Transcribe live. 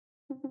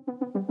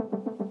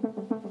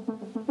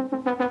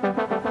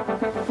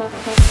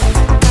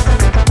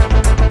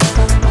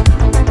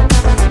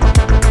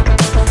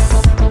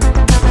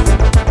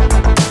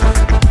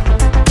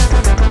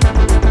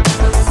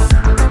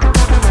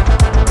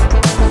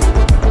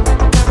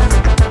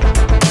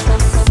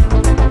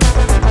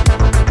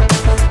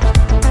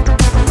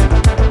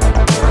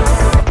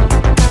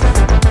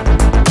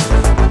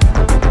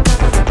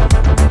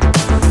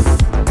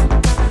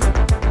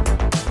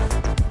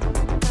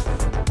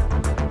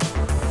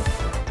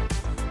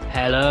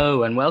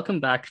Hello and welcome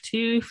back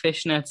to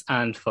Fishnets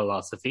and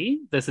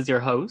Philosophy. This is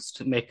your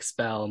host, Mick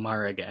Spell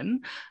Marrigan.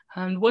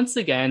 And once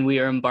again, we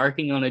are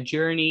embarking on a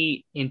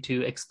journey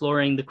into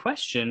exploring the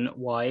question,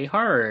 why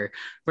horror?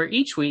 Where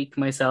each week,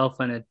 myself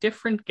and a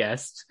different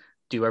guest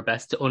do our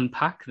best to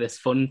unpack this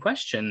fun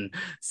question.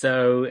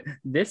 So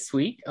this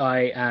week,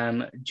 I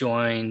am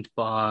joined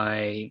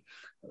by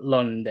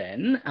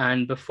London.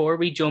 And before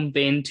we jump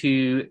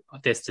into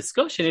this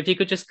discussion, if you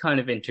could just kind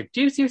of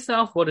introduce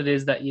yourself, what it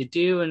is that you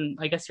do, and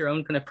I guess your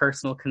own kind of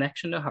personal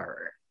connection to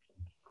horror.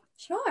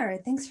 Sure.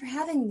 Thanks for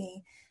having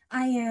me.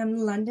 I am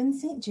London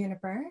St.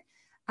 Juniper.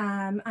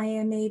 I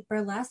am a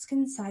burlesque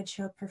and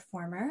sideshow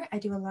performer. I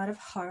do a lot of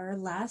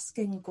horror-lesque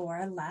and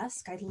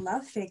gore-lesque. I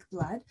love fake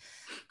blood.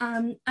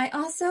 I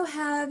also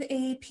have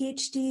a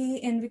PhD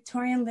in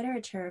Victorian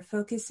literature,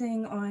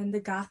 focusing on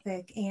the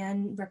Gothic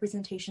and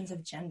representations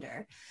of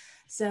gender.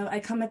 So I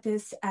come at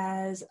this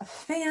as a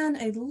fan,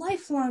 a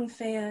lifelong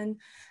fan,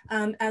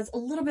 as a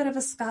little bit of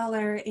a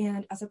scholar,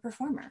 and as a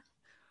performer.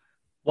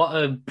 What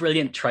a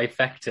brilliant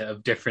trifecta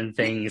of different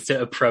things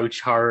to approach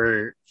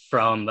horror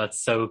from. That's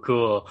so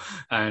cool.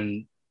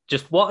 And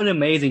just what an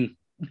amazing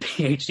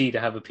PhD to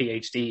have a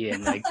PhD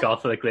in like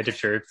Gothic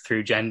literature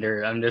through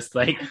gender.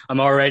 I'm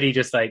already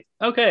just like,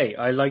 okay,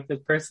 I like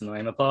this person.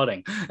 I'm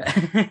applauding.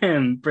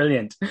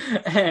 Brilliant.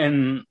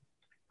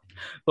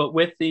 But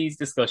with these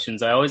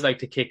discussions, I always like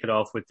to kick it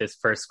off with this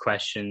first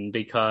question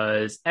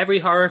because every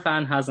horror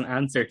fan has an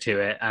answer to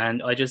it.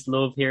 And I just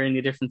love hearing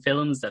the different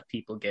films that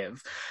people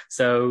give.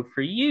 So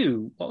for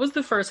you, what was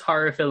the first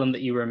horror film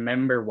that you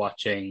remember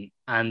watching?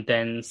 And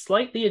then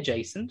slightly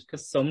adjacent,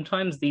 because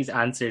sometimes these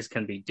answers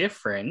can be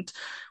different.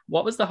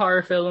 What was the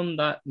horror film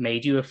that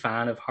made you a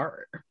fan of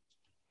horror?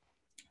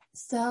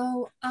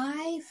 So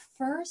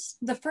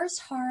the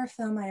first horror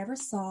film I ever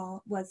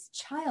saw was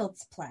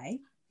Child's Play.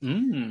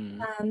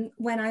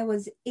 When I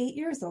was 8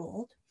 years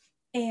old,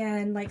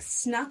 and like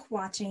snuck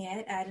watching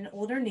it at an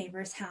older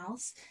neighbor's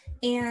house,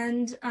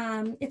 and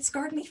it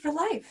scarred me for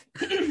life.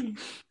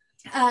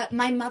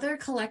 My mother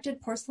collected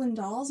porcelain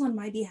dolls on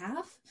my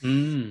behalf.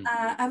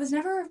 I was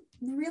never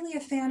really a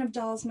fan of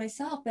dolls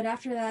myself, but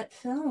after that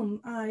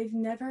film, I've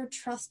never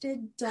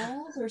trusted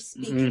dolls or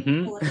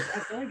speaking toys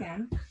ever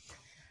again.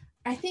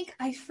 I think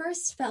I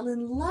first fell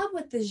in love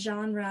with the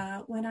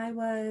genre when I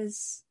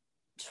was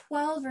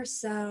 12 or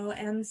so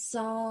and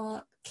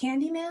saw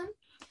Candyman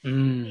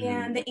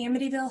and the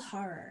Amityville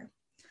Horror.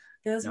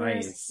 Those were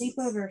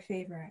sleepover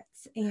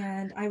favorites,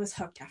 and I was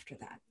hooked after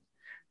that.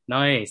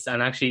 Nice.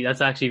 And actually,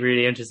 that's actually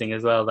really interesting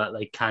as well, that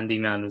like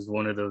Candyman was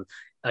one of the,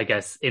 I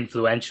guess,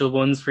 influential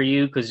ones for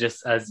you, because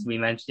just as you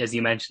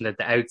mentioned at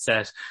the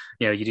outset,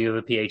 you know, you do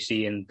have a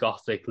PhD in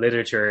Gothic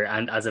literature,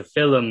 and as a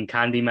film,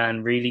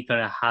 Candyman really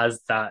kind of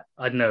has that,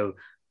 I don't know,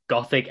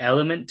 Gothic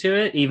element to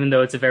it, even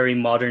though it's a very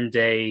modern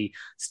day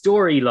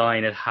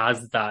storyline. It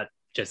has that,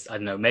 just, I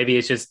don't know, maybe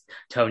it's just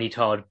Tony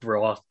Todd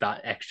brought that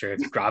extra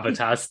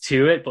gravitas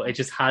to it, but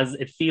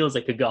it feels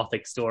like a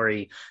Gothic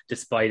story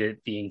despite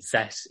it being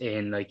set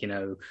in, like, you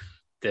know,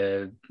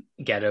 the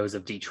ghettos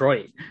of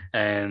Detroit.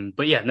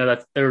 But yeah, no,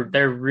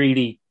 they're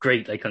really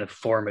great, like kind of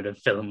formative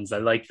films. I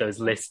like those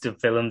list of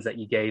films that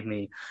you gave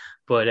me.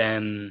 But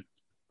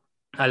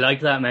I like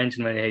that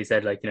mention when he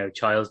said, like, you know,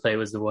 Child's Play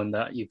was the one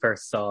that you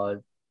first saw,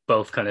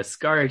 both kind of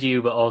scarred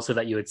you, but also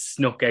that you had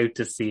snuck out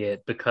to see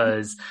it.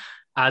 Because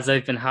as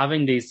I've been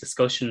having these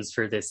discussions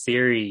for this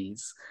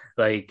series,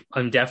 like,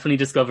 I'm definitely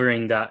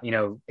discovering that, you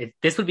know,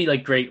 this would be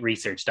like great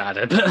research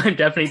data, but I'm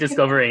definitely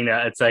discovering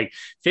that it's like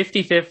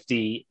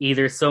 50-50,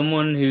 either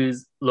someone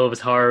who's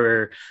loves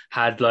horror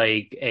had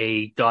like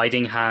a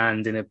guiding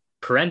hand in a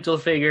parental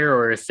figure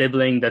or a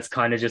sibling that's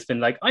kind of just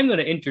been like, I'm going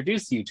to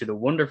introduce you to the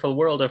wonderful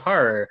world of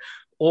horror.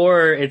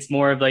 Or it's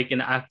more of like an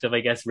act of,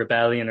 I guess,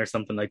 rebellion or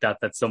something like that,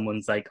 that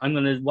someone's like, I'm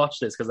going to watch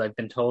this because I've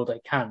been told I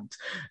can't.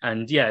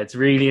 And yeah, it's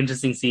really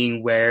interesting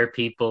seeing where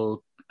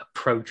people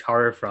approach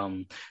horror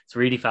from. It's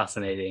really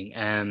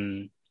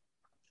fascinating.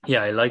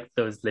 Yeah, I like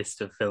those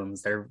list of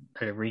films. They're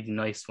really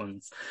nice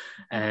ones.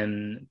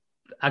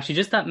 Actually,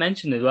 just that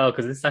mention as well,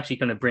 because this actually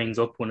kind of brings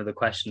up one of the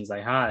questions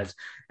I had.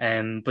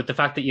 But the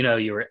fact that, you know,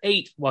 you were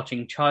 8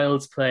 watching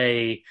Child's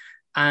Play,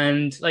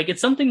 and like, it's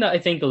something that I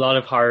think a lot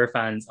of horror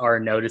fans are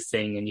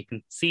noticing, and you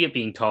can see it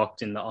being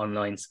talked in the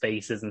online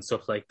spaces and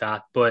stuff like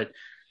that. But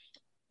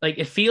like,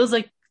 it feels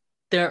like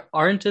there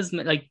aren't as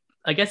many, like,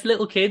 I guess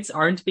little kids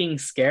aren't being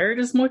scared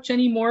as much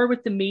anymore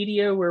with the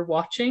media we're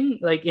watching,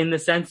 like, in the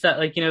sense that,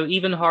 like, you know,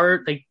 even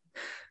horror, like,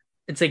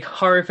 it's like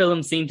horror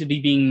films seem to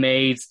be being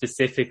made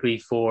specifically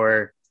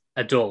for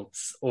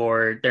adults,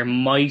 or there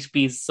might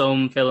be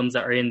some films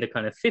that are in the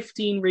kind of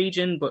 15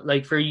 region, but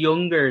like for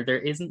younger, there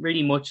isn't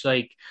really much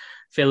like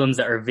films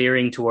that are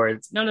veering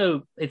towards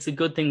no, it's a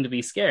good thing to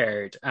be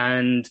scared.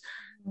 And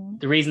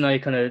the reason I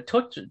kind of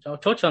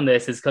touch on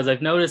this is because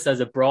I've noticed as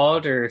a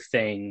broader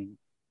thing,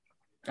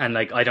 and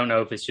like I don't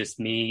know if it's just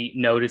me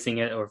noticing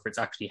it or if it's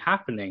actually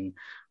happening,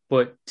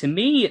 but to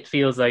me it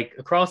feels like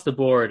across the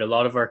board a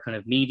lot of our kind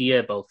of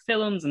media, both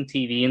films and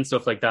TV and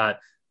stuff like that,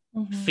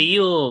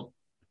 feel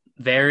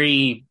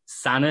very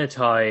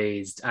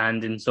sanitized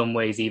and in some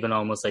ways even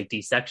almost like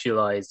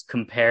desexualized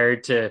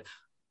compared to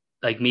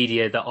like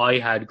media that I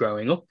had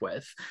growing up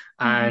with.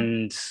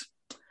 And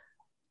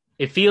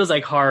it feels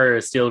like horror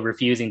is still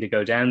refusing to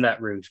go down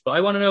that route. But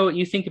I want to know what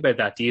you think about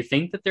that. Do you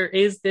think that there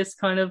is this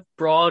kind of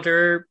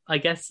broader, I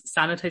guess,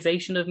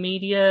 sanitization of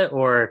media?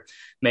 Or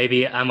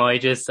maybe am I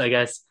just, I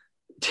guess,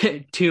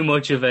 too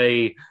much of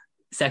a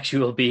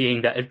sexual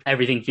being that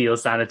everything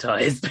feels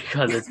sanitized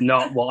because it's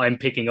not what I'm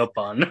picking up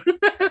on?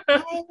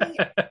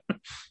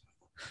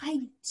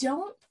 I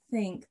don't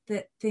think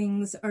that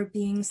things are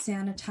being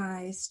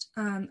sanitized.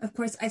 Of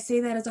course, I say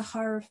that as a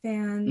horror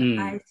fan.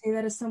 I say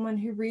that as someone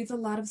who reads a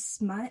lot of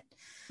smut,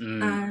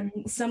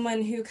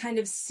 someone who kind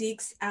of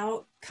seeks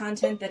out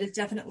content that is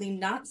definitely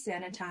not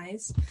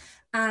sanitized.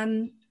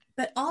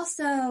 But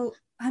also,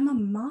 I'm a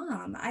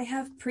mom. I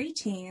have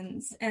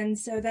preteens. And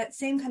so that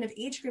same kind of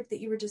age group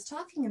that you were just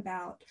talking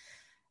about,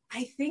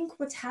 I think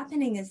what's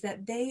happening is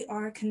that they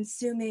are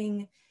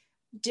consuming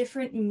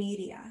different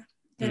media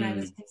than I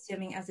was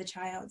consuming as a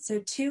child. So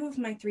 2 of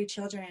my 3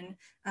 children,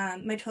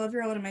 my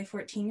 12-year-old and my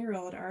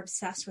 14-year-old, are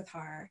obsessed with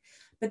horror,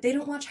 but they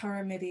don't watch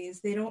horror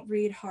movies. They don't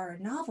read horror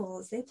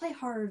novels. They play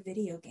horror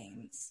video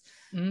games.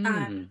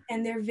 And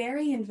they're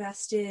very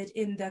invested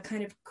in the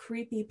kind of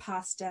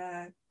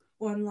creepypasta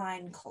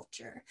online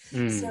culture.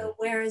 So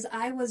whereas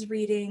I was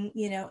reading,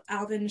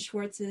 Alvin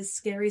Schwartz's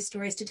Scary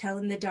Stories to Tell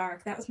in the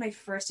Dark, that was my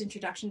first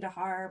introduction to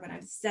horror when I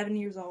was 7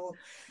 years old.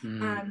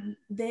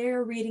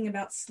 They're reading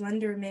about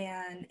Slender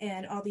Man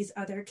and all these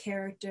other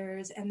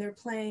characters, and they're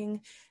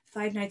playing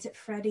Five Nights at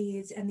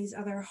Freddy's and these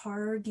other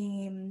horror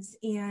games,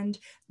 and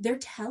they're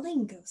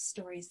telling ghost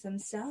stories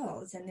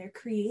themselves, and they're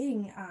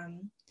creating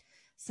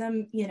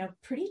some,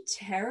 pretty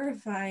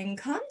terrifying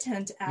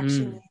content,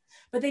 actually.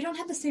 But they don't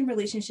have the same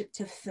relationship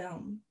to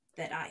film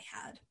that I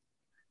had.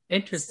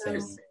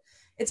 Interesting. So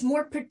it's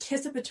more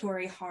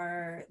participatory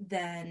horror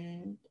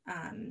than,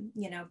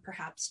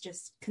 perhaps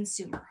just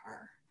consumer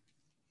horror.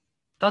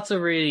 That's a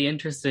really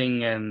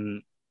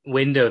interesting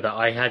window that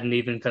I hadn't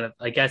even kind of,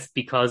 I guess,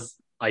 because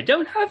I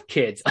don't have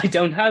kids. I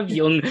don't have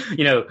young,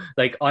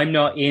 like I'm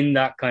not in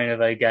that kind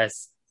of, I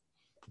guess,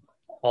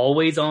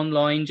 always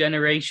online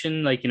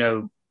generation. Like,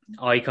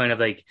 I kind of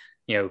like,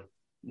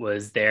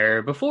 was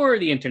there before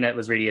the internet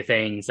was really a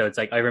thing. So it's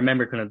like, I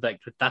remember kind of like,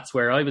 that's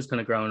where I was kind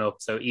of growing up.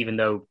 So even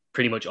though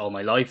pretty much all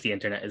my life, the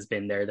internet has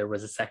been there, there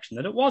was a section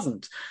that it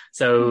wasn't.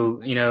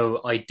 So,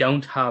 I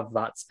don't have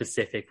that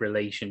specific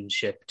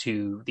relationship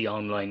to the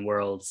online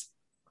worlds.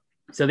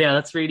 So yeah,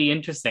 that's really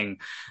interesting.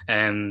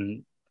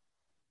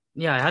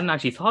 Yeah, I hadn't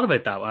actually thought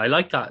about that. I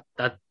like that.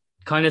 That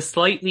kind of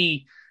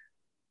slightly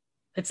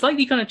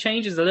kind of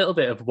changes a little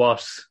bit of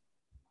what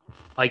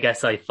I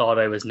guess I thought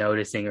I was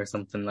noticing or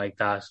something like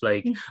that.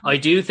 Like, I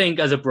do think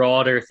as a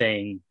broader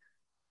thing,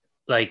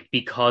 like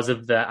because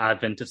of the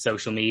advent of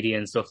social media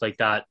and stuff like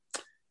that,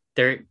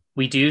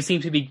 we do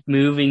seem to be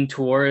moving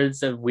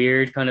towards a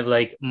weird kind of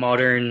like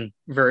modern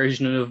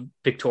version of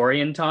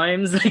Victorian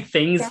times. Like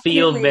things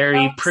feel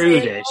very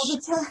prudish.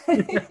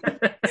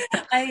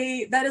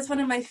 That is one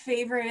of my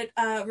favorite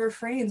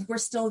refrains. We're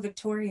still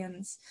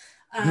Victorians.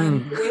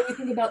 The way we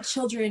think about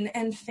children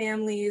and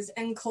families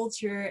and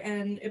culture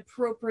and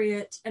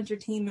appropriate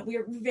entertainment, we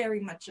are very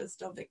much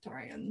still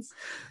Victorians.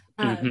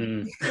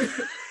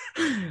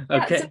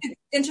 Okay. So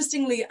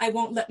interestingly, I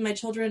won't let my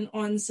children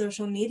on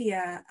social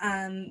media,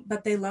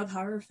 but they love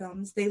horror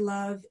films. They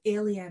love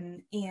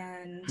Alien,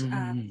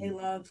 and they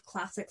love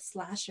classic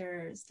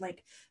slashers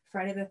like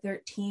Friday the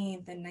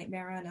 13th and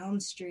Nightmare on Elm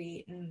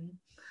Street, and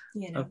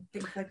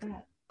things like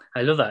that.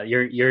 I love that.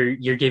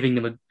 You're giving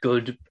them a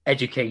good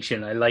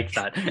education. I like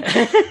that.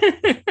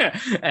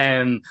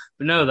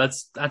 But no,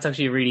 that's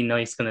actually a really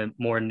nice kind of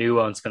more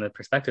nuanced kind of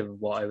perspective of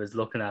what I was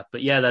looking at.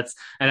 But yeah,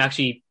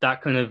 actually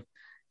that kind of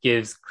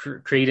gives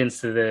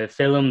credence to the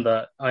film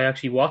that I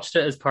actually watched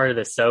it as part of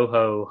the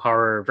Soho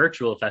Horror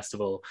Virtual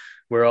Festival.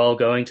 We're all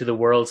going to the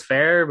World's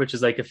Fair, which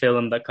is like a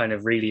film that kind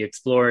of really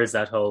explores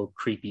that whole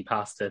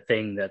creepypasta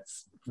thing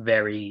that's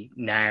very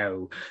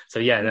now. So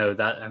yeah, no,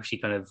 that actually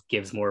kind of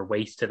gives more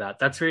weight to that.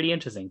 That's really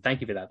interesting. Thank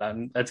you for that.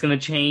 That's going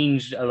to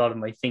change a lot of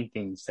my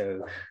thinking.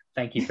 So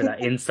thank you for that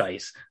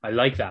insight. I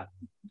like that.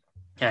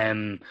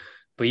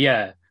 But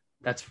yeah,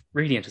 that's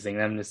really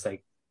interesting. I'm just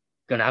like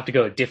going to have to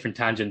go a different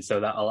tangent so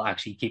that I'll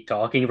actually keep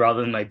talking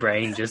rather than my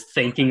brain just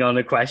thinking on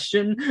a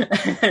question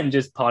and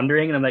just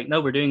pondering. And I'm like,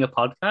 no, we're doing a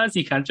podcast.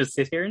 You can't just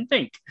sit here and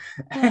think.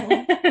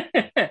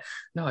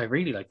 No, I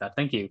really like that.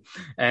 Thank you.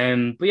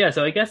 But yeah,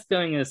 so I guess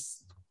going as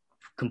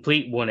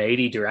complete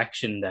 180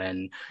 direction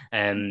then,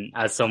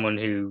 as someone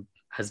who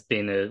has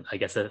been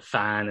a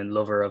fan and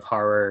lover of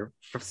horror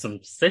for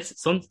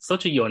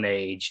such a young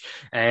age.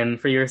 And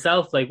for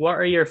yourself, like, what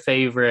are your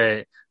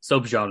favorite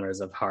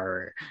subgenres of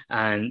horror?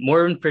 And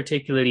more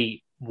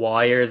particularly,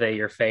 why are they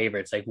your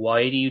favorites? Like,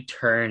 why do you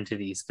turn to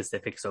these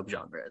specific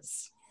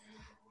subgenres?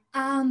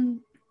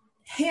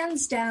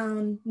 Hands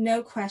down,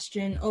 no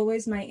question,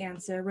 always my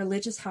answer.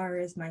 Religious horror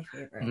is my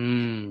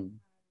favorite.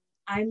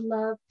 I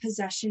love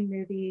possession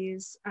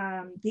movies.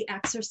 The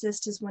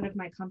Exorcist is one of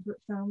my comfort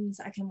films.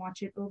 I can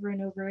watch it over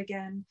and over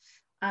again.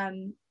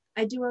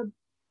 I do a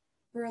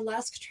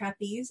burlesque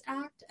trapeze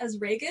act as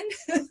Regan.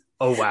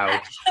 Oh,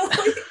 wow.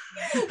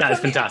 That is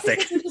fantastic.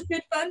 It's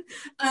good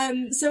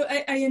fun. So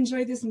I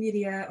enjoy this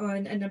media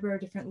on a number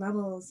of different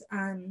levels.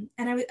 And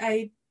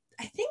I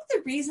think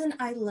the reason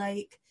I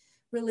like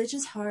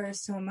religious horror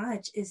so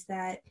much is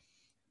that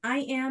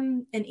I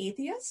am an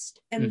atheist,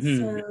 and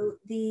so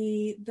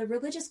the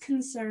religious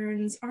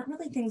concerns aren't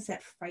really things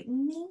that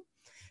frighten me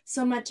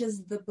so much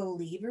as the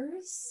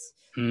believers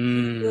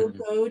will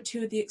go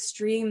to the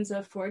extremes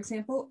of, for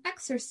example,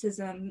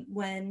 exorcism,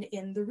 when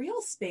in the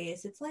real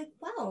space, it's like,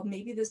 wow,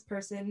 maybe this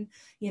person,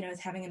 is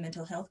having a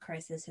mental health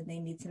crisis and they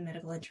need some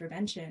medical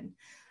intervention.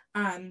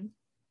 I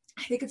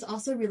think it's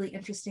also really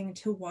interesting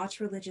to watch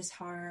religious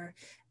horror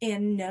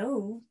and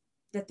know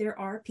that there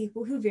are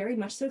people who very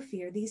much so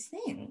fear these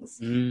things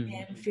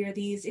and fear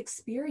these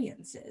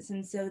experiences.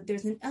 And so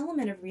there's an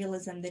element of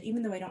realism that,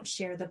 even though I don't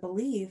share the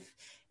belief,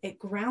 it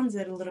grounds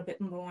it a little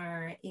bit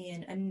more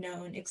in a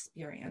known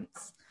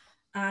experience.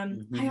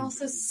 I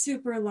also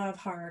super love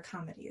horror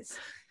comedies.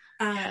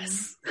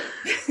 Yes.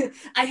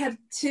 I have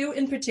two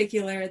in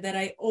particular that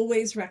I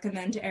always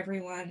recommend to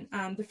everyone.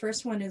 The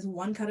first one is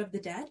One Cut of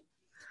the Dead.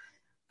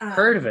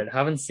 Heard of it,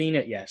 haven't seen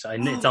it yet.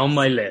 It's on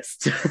my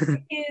list.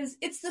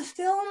 It's the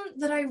film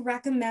that I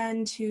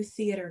recommend to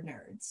theater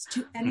nerds,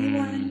 to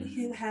anyone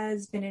who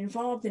has been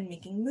involved in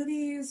making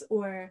movies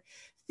or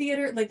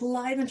theater, like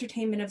live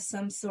entertainment of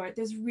some sort.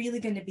 There's really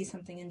going to be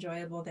something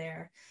enjoyable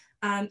there.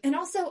 And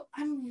also,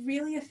 I'm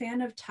really a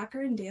fan of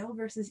Tucker and Dale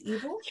versus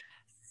Evil.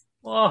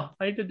 Oh,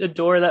 I did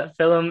adore that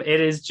film.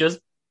 It is just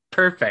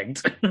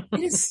perfect.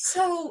 It is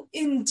so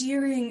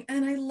endearing,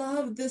 and I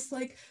love this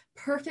like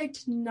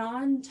perfect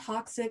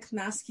non-toxic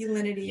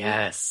masculinity.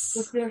 Yes,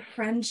 with their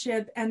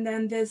friendship, and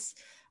then this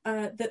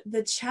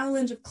the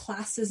challenge of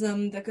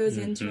classism that goes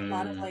into a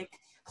lot of like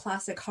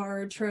classic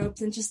horror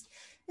tropes, and just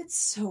it's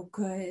so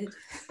good.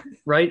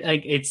 Right,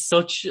 like it's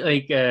such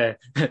like a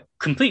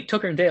complete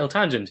Tucker and Dale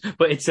tangent,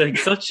 but it's like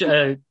such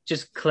a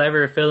just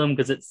clever film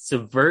because it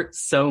subverts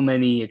so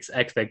many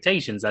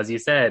expectations, as you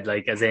said,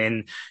 like as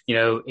in,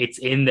 it's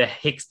in the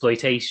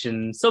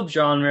exploitation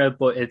subgenre,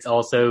 but it's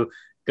also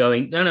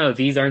going, no,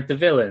 these aren't the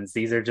villains,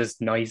 these are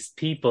just nice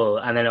people.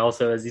 And then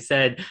also, as you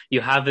said, you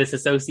have this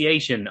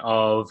association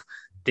of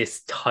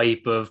this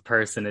type of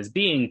person as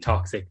being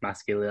toxic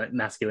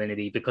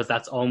masculinity because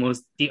that's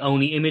almost the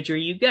only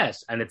imagery you get,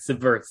 and it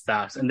subverts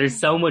that. And there's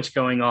so much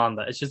going on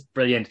that it's just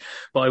brilliant.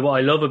 But what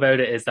I love about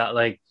it is that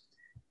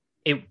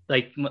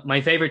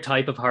my favorite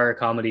type of horror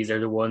comedies are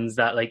the ones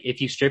that, like,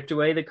 if you stripped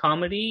away the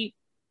comedy,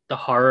 the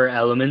horror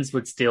elements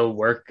would still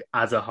work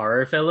as a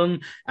horror film,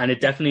 and it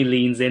definitely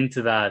leans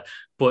into that.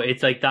 But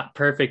it's like that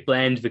perfect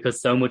blend because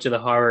so much of the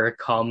horror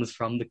comes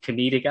from the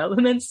comedic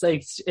elements.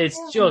 Like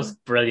it's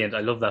just brilliant.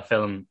 I love that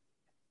film.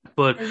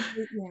 But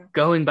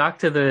going back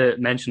to the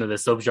mention of the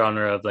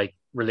subgenre of like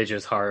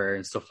religious horror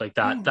and stuff like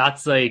that,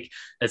 that's like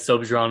a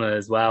subgenre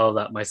as well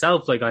that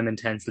myself, like, I'm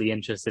intensely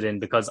interested in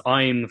because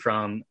I'm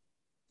from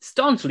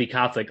staunchly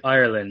Catholic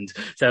Ireland.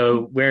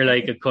 So we're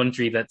like a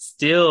country that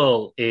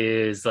still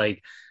is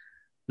like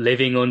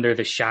living under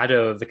the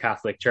shadow of the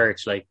Catholic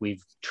Church. Like,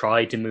 we've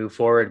tried to move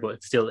forward, but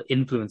it still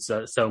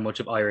influences so much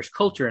of Irish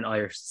culture and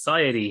Irish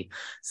society.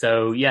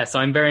 So yes,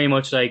 I'm very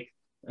much like,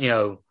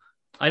 I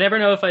never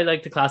know if I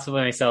like to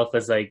classify myself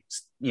as like,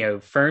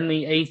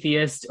 firmly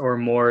atheist or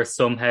more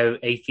somehow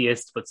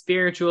atheist but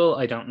spiritual.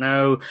 I don't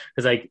know,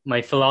 because like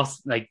my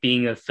philosophy, like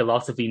being a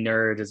philosophy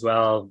nerd as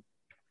well,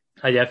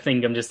 I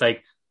think I'm just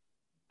like,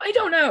 I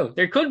don't know.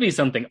 There could be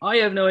something. I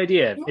have no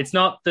idea. It's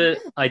not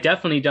I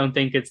definitely don't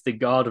think it's the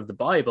God of the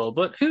Bible,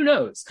 but who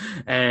knows?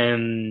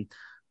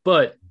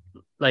 But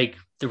like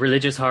the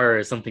religious horror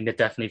is something that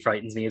definitely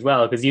frightens me as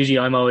well, because usually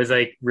I'm always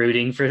like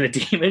rooting for the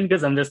demon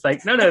because I'm just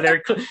like, no,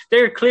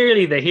 they're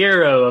clearly the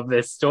hero of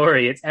this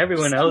story. It's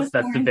everyone else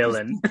that's the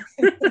villain.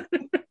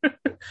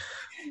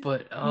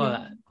 But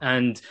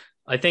and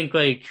I think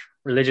like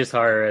religious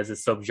horror as a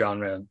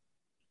subgenre,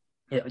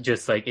 it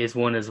just like is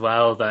one as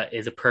well that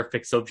is a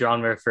perfect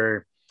subgenre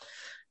for,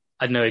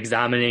 I don't know,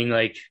 examining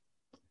like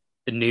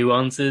the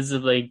nuances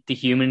of like the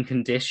human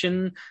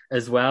condition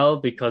as well,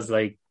 because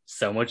like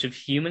so much of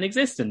human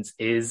existence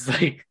is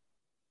like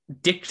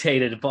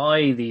dictated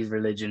by these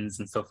religions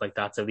and stuff like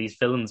that. So these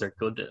films are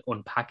good at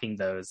unpacking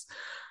those.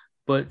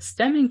 But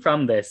stemming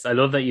from this, I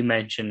love that you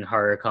mentioned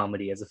horror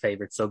comedy as a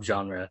favorite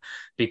subgenre,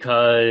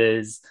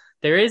 because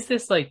there is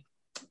this like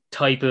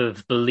type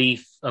of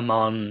belief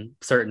among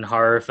certain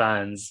horror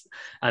fans.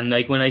 And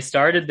like when I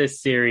started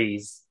this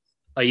series,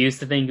 I used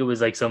to think it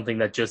was like something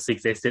that just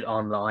existed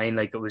online,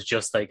 like it was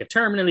just like a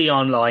terminally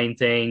online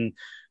thing.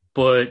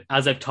 But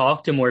as I've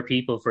talked to more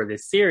people for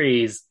this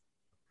series,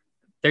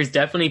 there's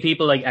definitely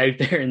people like out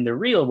there in the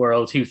real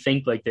world who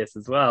think like this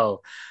as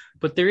well.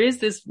 But there is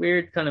this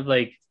weird kind of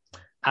like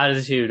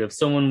attitude of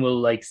someone will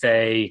like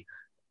say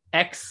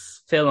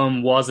X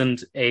film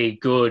wasn't a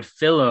good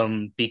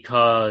film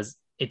because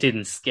it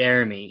didn't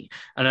scare me.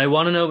 And I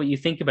want to know what you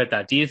think about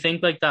that. Do you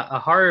think like that a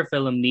horror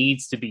film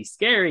needs to be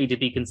scary to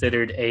be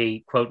considered a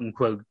quote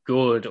unquote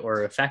good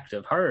or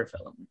effective horror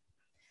film?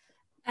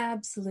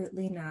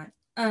 Absolutely not.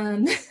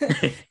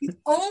 The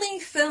only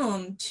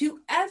film to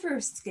ever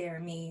scare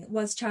me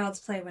was Child's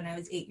Play when I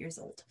was 8 years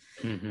old.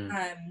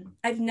 Mm-hmm.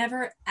 I've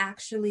never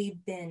actually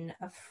been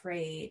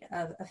afraid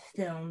of a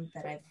film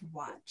that I've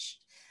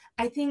watched.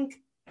 I think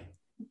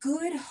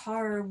good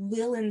horror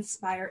will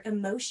inspire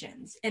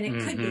emotions, and it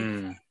could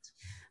be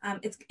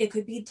it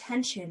could be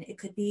tension, it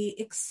could be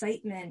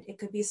excitement, it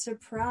could be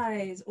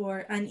surprise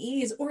or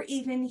unease, or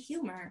even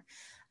humor.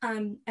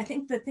 I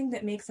think the thing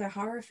that makes a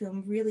horror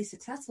film really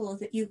successful is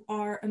that you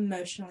are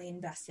emotionally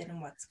invested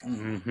in what's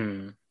going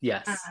on.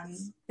 Yes.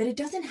 But it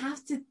doesn't have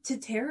to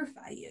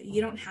terrify you.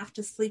 You don't have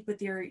to sleep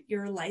with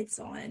your lights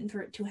on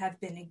for it to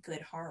have been a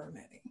good horror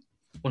movie.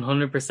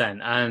 100%.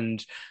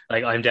 And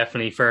like, I'm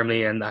definitely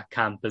firmly in that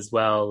camp as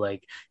well.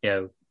 Like, you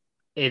know,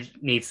 it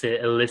needs to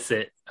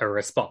elicit a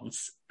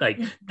response.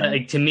 Like,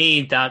 like to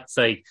me, that's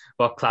like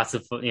what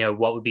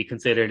what would be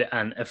considered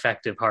an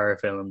effective horror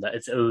film, that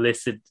it's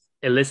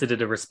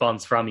elicited a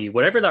response from you.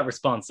 Whatever that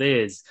response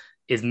is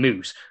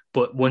moot.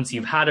 But once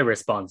you've had a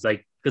response,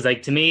 like, because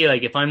like to me,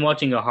 like if I'm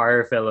watching a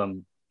horror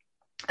film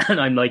and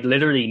I'm like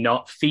literally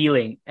not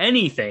feeling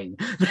anything,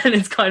 then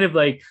it's kind of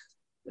like,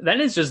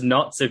 then it's just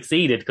not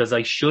succeeded, because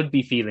I should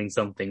be feeling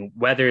something,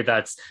 whether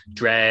that's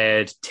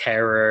dread,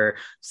 terror,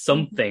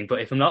 something.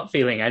 But if I'm not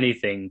feeling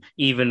anything,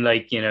 even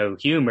like, you know,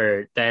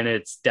 humor, then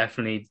it's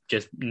definitely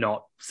just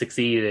not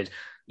succeeded.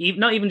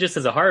 Not even just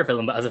as a horror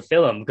film, but as a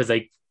film, because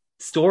like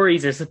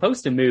stories are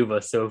supposed to move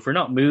us. So if we're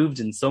not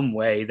moved in some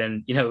way,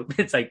 then, you know,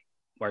 it's like,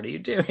 what are you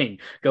doing?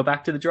 Go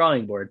back to the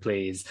drawing board,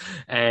 please.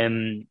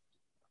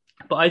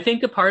 But I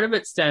think a part of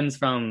it stems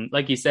from,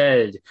 like you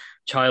said,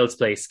 Child's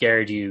Play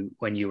scared you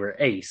when you were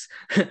 8.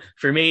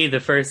 For me, the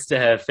first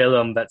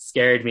film that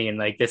scared me, and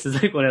like this is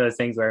like one of those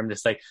things where I'm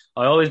just like,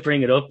 I always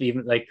bring it up,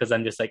 even like because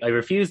I'm just like, I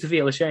refuse to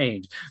feel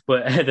ashamed.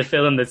 But the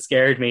film that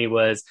scared me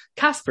was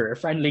Casper, A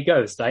Friendly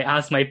Ghost. I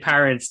asked my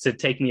parents to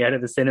take me out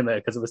of the cinema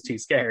because it was too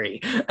scary.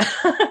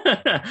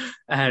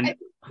 And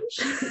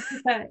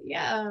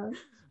yeah,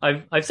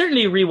 I've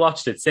certainly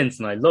rewatched it since,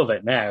 and I love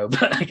it now.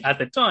 But like at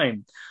the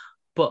time.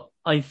 But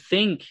I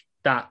think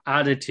that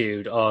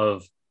attitude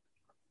of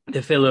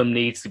the film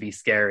needs to be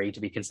scary to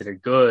be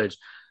considered good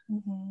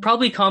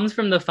probably comes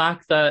from the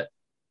fact that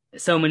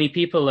so many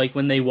people, like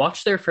when they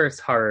watch their first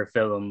horror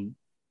film,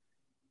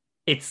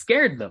 it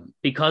scared them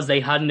because they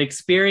hadn't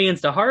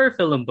experienced a horror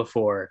film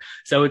before.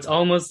 So it's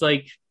almost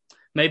like,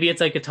 maybe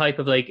it's like a type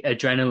of like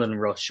adrenaline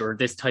rush or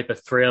this type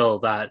of thrill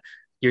that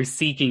you're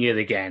seeking it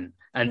again.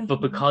 And but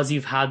because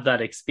you've had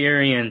that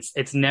experience,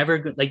 it's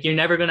never like, you're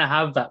never going to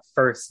have that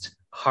first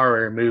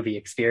horror movie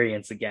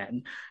experience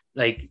again.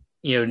 Like,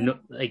 you know,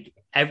 like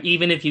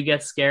even if you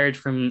get scared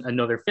from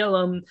another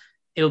film,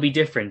 it'll be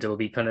different. It'll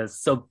be kind of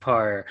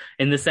subpar,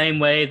 in the same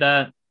way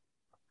that,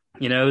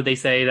 you know, they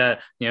say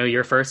that, you know,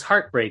 your first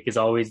heartbreak is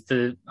always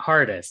the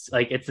hardest.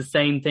 Like it's the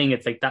same thing.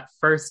 It's like that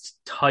first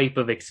type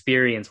of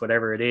experience,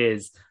 whatever it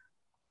is,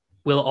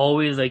 will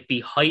always like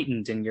be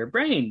heightened in your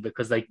brain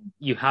because like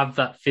you have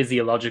that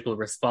physiological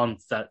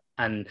response. That,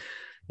 and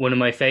one of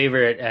my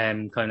favorite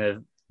kind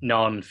of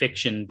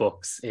non-fiction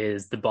books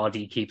is The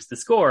Body Keeps the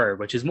Score,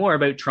 which is more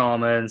about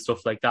trauma and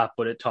stuff like that,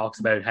 but it talks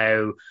about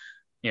how,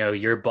 you know,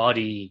 your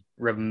body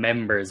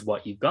remembers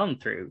what you've gone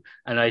through.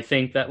 And I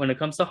think that when it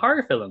comes to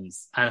horror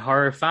films and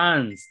horror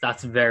fans,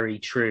 that's very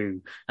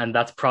true. And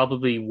that's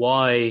probably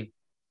why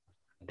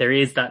there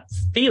is that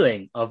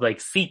feeling of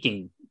like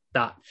seeking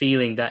that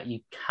feeling that you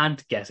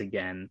can't get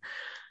again.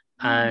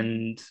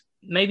 And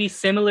maybe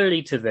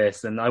similarly to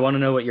this, and I want to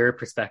know what your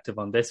perspective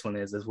on this one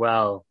is as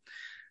well.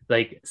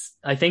 Like,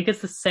 I think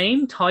it's the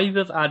same type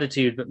of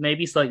attitude, but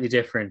maybe slightly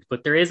different.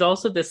 But there is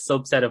also this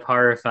subset of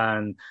horror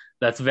fan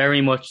that's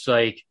very much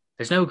like,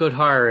 there's no good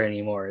horror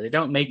anymore. They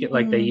don't make it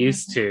like they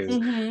used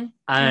to.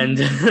 And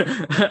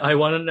I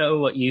want to know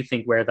what you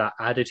think, where that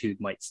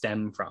attitude might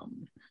stem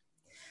from.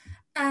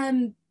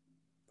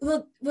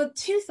 Well,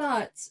 two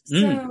thoughts.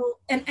 So,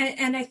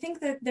 and I think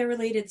that they're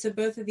related to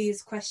both of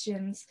these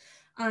questions.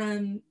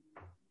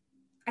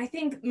 I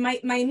think my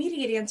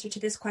immediate answer to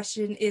this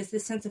question is the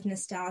sense of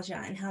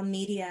nostalgia and how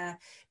media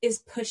is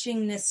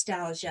pushing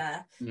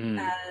nostalgia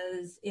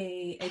as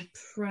a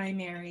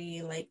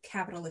primary like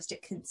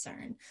capitalistic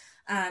concern.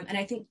 And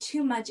I think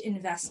too much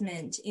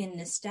investment in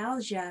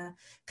nostalgia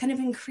kind of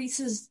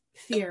increases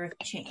fear of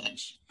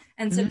change.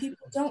 And so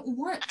people don't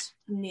want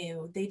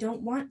new. They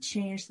don't want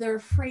change. They're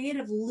afraid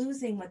of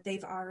losing what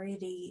they've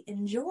already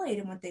enjoyed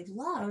and what they've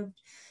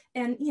loved.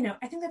 And,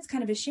 I think that's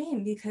kind of a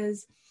shame,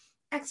 because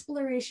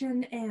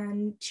exploration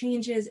and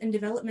changes and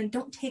development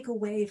don't take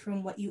away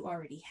from what you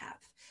already have.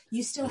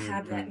 You still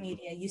have that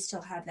media, you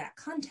still have that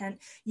content.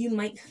 You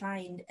might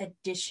find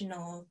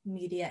additional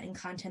media and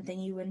content that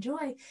you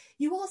enjoy.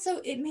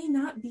 It may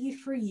not be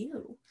for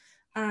you.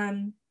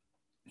 I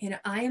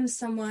am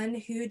someone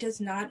who does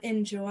not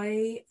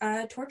enjoy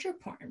torture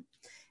porn.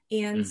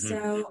 And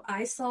so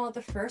I saw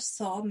the first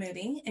Saw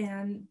movie,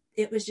 and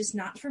it was just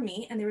not for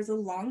me. And there was a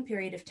long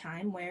period of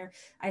time where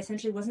I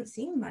essentially wasn't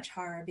seeing much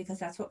horror, because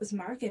that's what was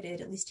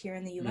marketed, at least here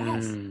in the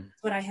US,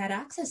 what I had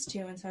access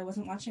to. And so I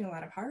wasn't watching a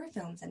lot of horror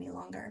films any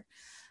longer.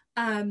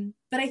 But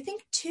I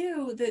think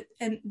too that,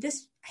 and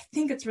this, I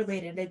think it's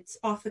related, it's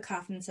off the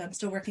cuff, and so I'm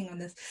still working on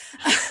this.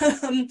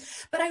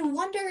 But I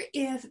wonder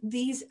if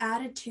these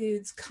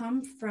attitudes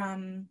come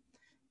from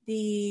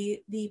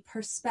the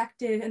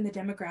perspective and the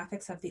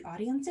demographics of the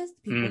audiences,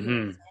 the people who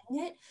are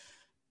playing it.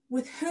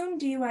 With whom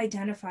do you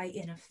identify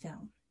in a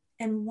film?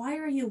 And why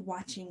are you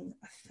watching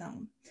a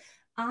film?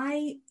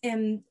 I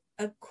am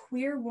a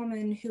queer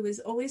woman who has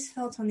always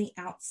felt on the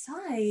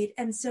outside,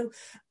 and so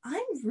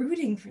I'm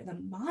rooting for the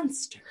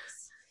monsters.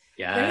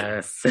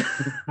 Yes.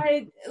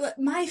 Right?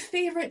 My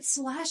favorite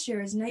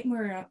slasher is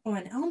Nightmare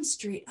on Elm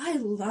Street. I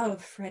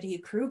love Freddy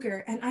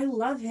Krueger, and I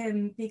love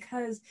him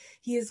because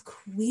he is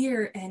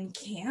queer and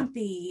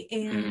campy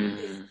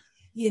and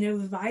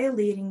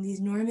violating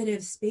these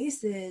normative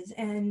spaces.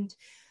 And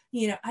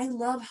I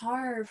love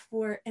horror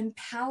for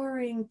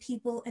empowering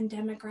people and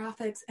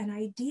demographics and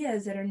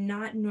ideas that are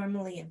not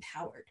normally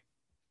empowered.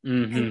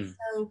 And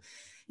so,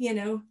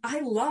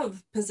 I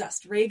love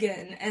Possessed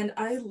Reagan, and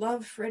I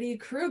love Freddy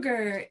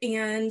Krueger,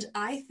 and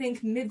I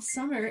think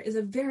Midsommar is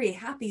a very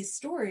happy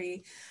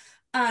story.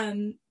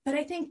 But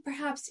I think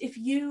perhaps if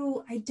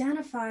you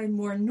identify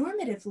more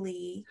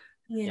normatively,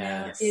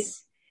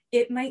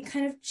 it might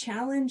kind of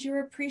challenge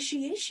your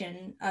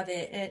appreciation of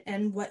it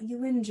and what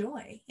you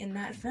enjoy in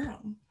that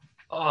film.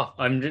 Oh,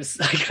 I'm just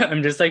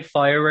like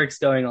fireworks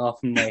going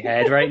off in my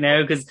head right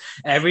now, because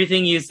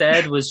everything you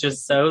said was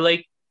just so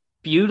like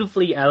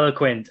beautifully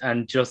eloquent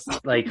and just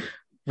like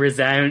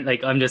resound.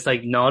 Like I'm just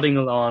like nodding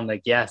along,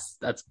 like, yes,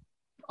 that's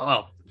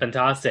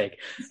fantastic.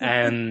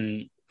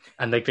 And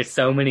like there's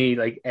so many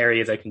like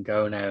areas I can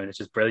go now, and it's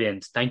just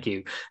brilliant. Thank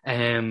you.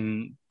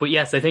 But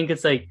yes, I think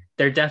it's like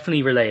they're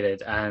definitely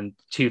related, and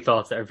two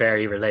thoughts that are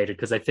very related,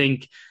 because I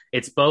think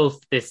it's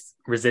both this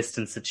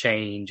resistance to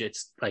change.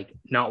 It's like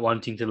not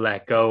wanting to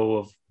let go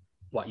of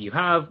what you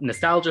have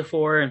nostalgia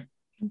for.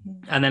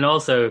 And then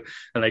also,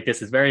 and like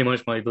this is very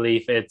much my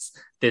belief, it's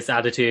this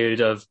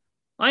attitude of,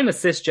 I'm a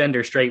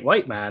cisgender straight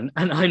white man,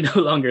 and I'm no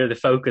longer the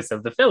focus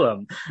of the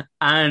film.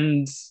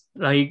 And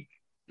like,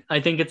 I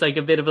think it's like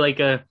a bit of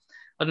like I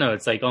don't know,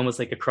 it's like almost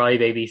like a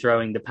crybaby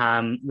throwing the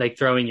pram, like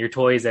throwing your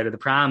toys out of the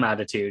pram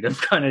attitude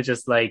of kind of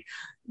just like,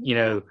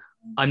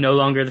 I'm no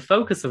longer the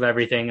focus of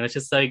everything. And it's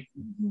just like,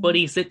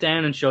 buddy, sit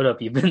down and shut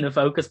up. You've been the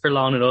focus for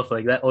long enough.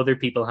 Like, let other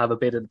people have a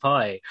bit of the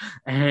pie.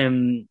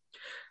 And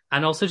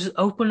also just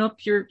open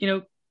up your,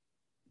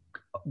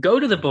 go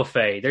to the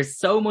buffet. There's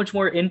so much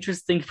more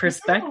interesting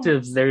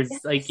perspectives. There's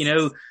like,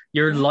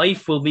 your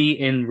life will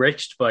be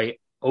enriched by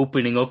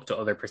opening up to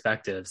other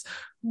perspectives.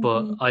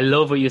 But I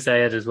love what you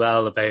said as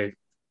well about,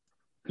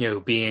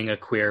 being a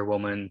queer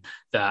woman,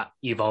 that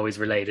you've always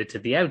related to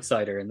the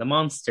outsider and the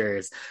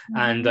monsters.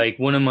 And like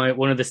one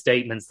of the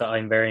statements that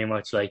I'm very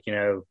much like,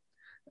 a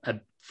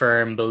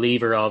firm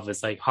believer of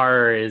is like,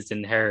 horror is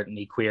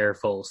inherently queer,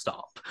 full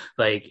stop.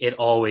 Like it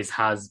always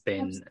has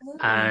been. Absolutely.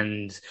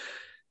 And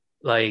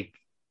like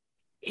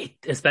it,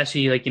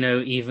 especially like,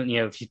 even,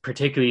 if you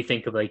particularly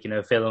think of like,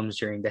 films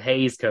during the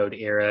Hays Code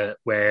era,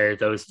 where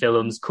those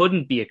films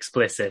couldn't be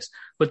explicit,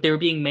 but they were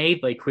being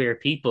made by queer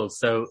people.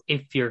 So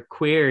if you're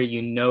queer,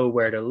 you know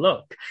where to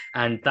look.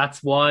 And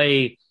that's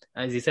why,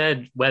 as you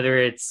said, whether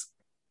it's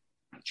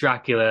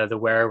Dracula, the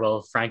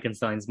werewolf,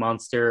 Frankenstein's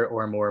monster,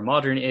 or more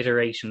modern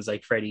iterations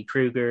like Freddy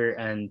Krueger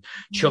and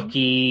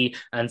Chucky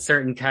and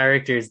certain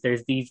characters,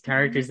 there's these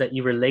characters that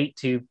you relate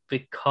to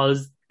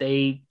because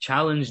they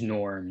challenge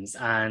norms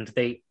and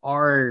they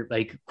are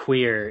like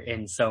queer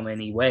in so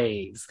many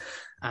ways.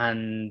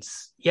 And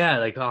yeah,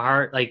 like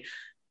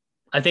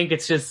I think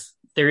it's just,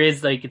 there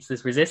is like, it's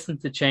this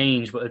resistance to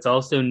change, but it's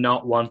also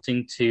not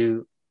wanting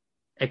to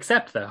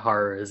accept that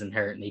horror is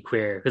inherently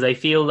queer. Because I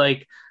feel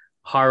like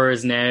horror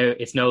is now,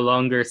 it's no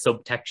longer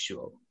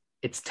subtextual,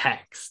 it's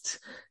text.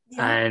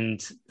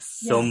 And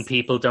some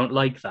people don't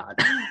like that.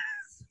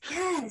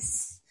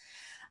 Yes.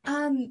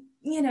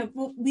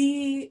 Well,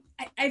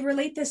 I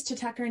relate this to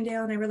Tucker and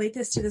Dale, and I relate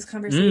this to this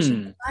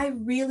conversation. I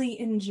really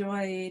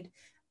enjoyed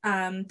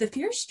the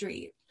Fear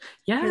Street.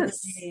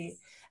 Yes.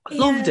 I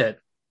loved it.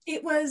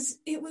 It was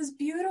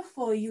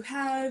beautiful. You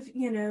have,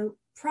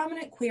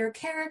 prominent queer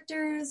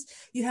characters.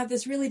 You have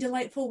this really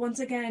delightful, once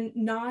again,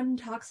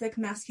 non-toxic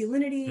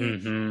masculinity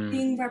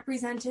being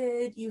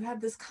represented. You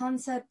have this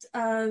concept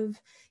of,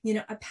 you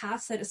know, a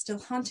past that is still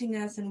haunting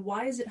us, and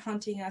why is it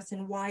haunting us,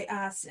 and why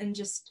us, and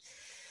just,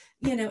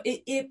 you know,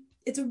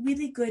 it's a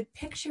really good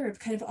picture of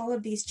kind of all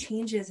of these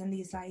changes and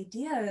these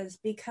ideas,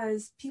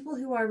 because people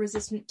who are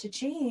resistant to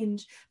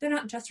change, they're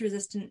not just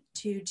resistant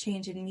to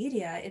change in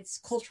media, it's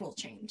cultural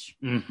change.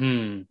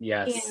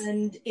 Yes.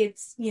 And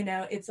it's, you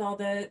know, it's all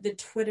the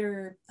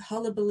Twitter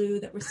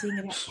hullabaloo that we're seeing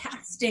about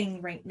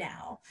casting right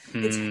now.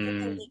 It's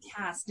frequently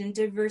cast and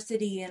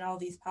diversity in all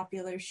these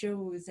popular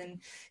shows,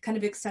 and kind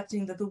of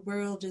accepting that the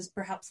world is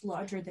perhaps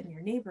larger than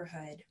your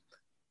neighborhood.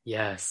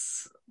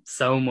 Yes,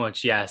 so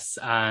much, yes.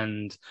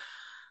 And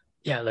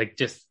yeah, like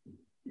just,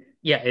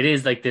 yeah, it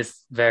is like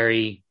this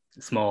very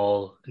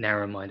small,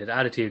 narrow-minded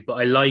attitude. But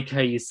I like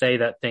how you say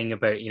that thing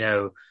about, you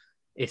know,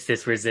 it's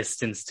this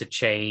resistance to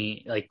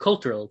change, like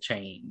cultural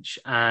change.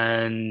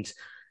 And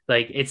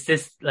like, it's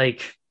this,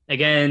 like,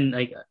 again,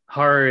 like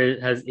horror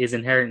is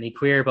inherently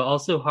queer, but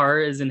also horror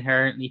is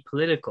inherently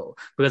political,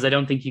 because I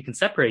don't think you can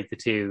separate the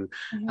two.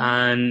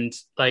 And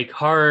like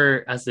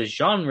horror as a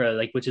genre,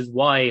 like, which is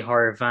why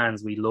horror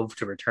fans, we love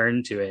to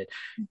return to it,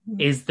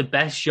 is the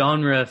best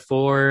genre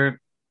for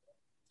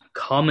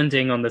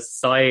commenting on the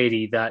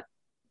society that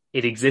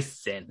it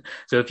exists in.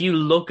 So if you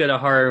look at a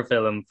horror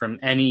film from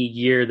any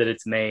year that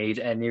it's made,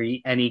 and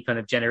any kind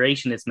of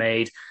generation it's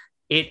made,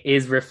 it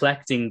is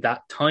reflecting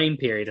that time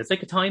period. It's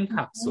like a time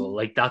capsule.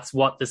 Like, that's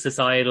what the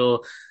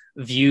societal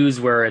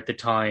views were at the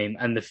time.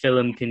 And the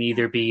film can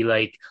either be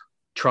like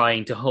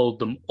trying to hold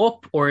them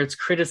up, or it's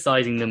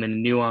criticizing them in a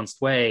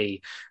nuanced way.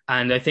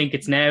 And I think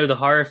it's now the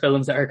horror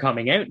films that are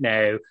coming out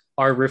now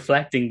are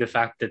reflecting the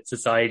fact that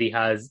society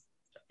has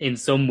in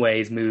some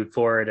ways moved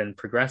forward and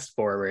progressed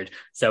forward.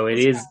 So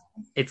it's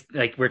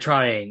like, we're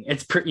trying,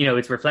 you know,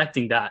 it's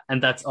reflecting that.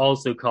 And that's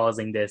also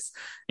causing this,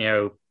 you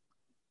know,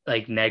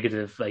 like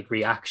negative, like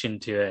reaction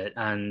to it.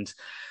 And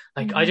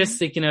like, I just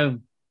think, you know,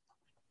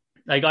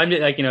 like, I'm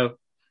like, you know,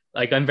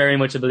 like, I'm very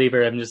much a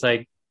believer. I'm just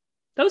like,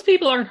 those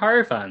people aren't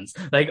horror fans.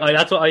 Like,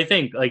 that's what I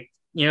think. Like,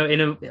 you know,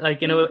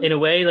 in a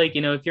way, like,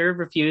 you know, if you're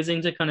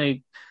refusing to kind of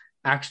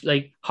actually,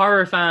 like,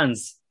 horror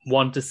fans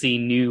want to see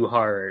new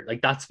horror.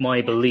 Like, that's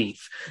my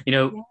belief, you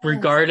know,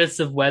 regardless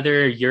of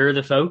whether you're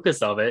the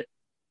focus of it,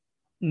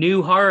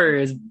 new horror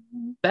is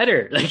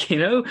better. Like, you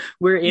know,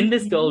 we're in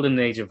this golden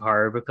age of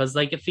horror, because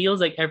like, it feels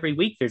like every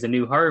week there's a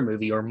new horror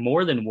movie, or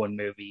more than one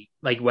movie,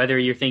 like whether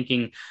you're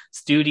thinking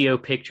studio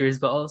pictures,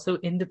 but also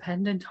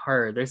independent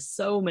horror. There's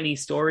so many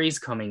stories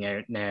coming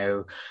out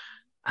now,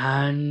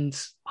 and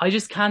I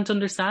just can't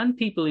understand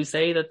people who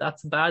say that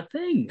that's a bad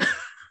thing.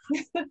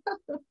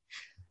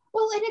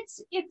 Well, and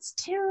it's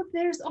too,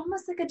 there's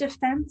almost like a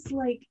defense,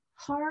 like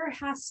horror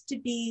has to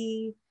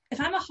be, if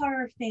I'm a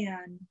horror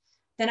fan,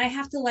 then I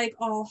have to like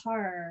all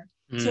horror.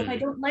 So if I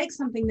don't like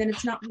something, then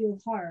it's not real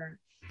horror.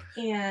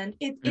 And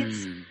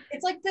it's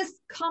like this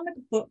comic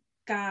book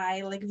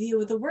guy, like,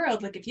 view of the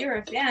world. Like, if you're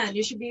a fan,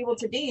 you should be able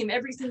to name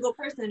every single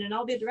person and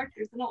all the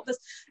directors and all this.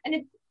 And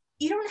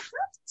you don't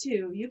have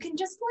to. You can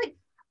just like,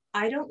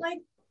 I don't like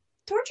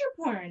torture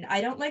porn. I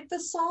don't like the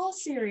Saw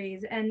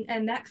series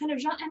and that kind of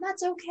genre, and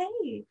that's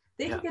okay.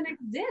 They can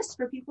exist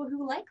for people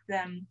who like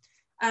them.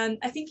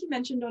 I think you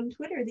mentioned on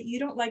Twitter that you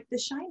don't like The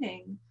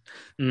Shining.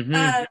 And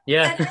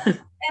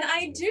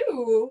I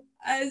do,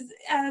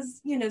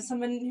 as you know,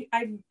 someone,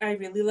 I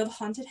really love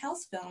haunted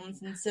house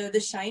films, and so The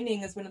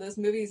Shining is one of those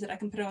movies that I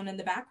can put on in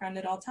the background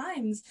at all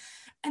times,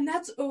 and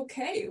that's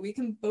okay. We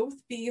can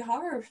both be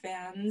horror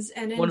fans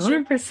and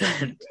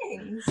 100%.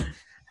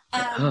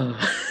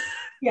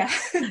 Yeah.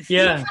 You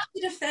have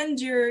to defend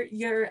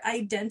your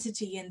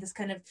identity in this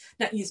kind of,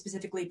 not you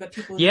specifically, but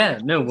people.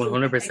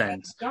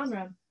 100%.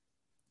 Genre.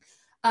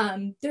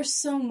 There's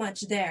so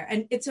much there,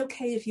 and it's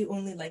okay if you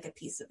only like a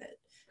piece of it.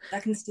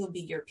 That can still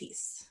be your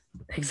piece.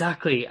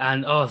 Exactly.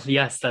 And oh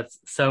yes, that's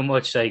so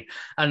much like,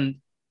 and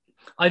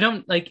I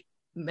don't like,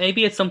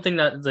 maybe it's something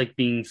that's like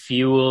being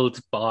fueled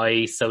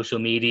by social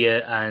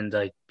media, and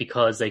like,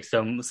 because like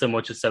so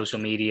much of social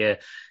media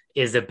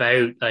is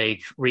about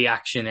like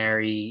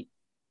reactionary,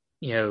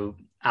 you know,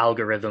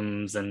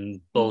 algorithms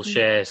and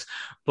bullshit.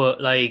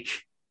 But like,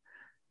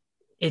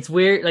 it's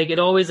weird, like, it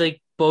always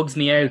like bugs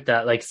me out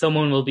that like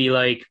someone will be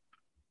like,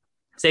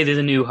 say there's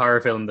a new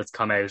horror film that's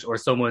come out, or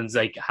someone's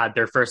like had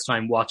their first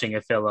time watching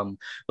a film,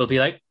 will be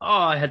like, oh,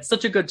 I had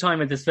such a good time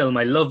with this film,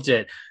 I loved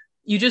it.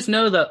 You just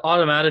know that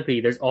automatically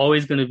there's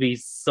always going to be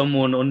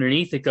someone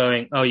underneath it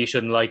going, oh, you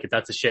shouldn't like it,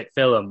 that's a shit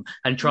film,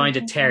 and trying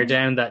to tear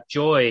down that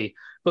joy.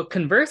 But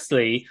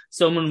conversely,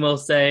 someone will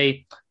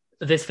say,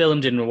 this film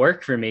didn't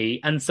work for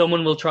me, and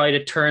someone will try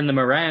to turn them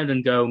around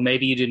and go,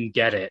 maybe you didn't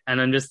get it. And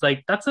I'm just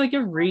like, that's like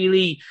a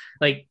really,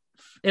 like,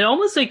 it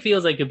almost like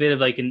feels like a bit of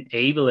like an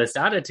ableist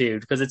attitude,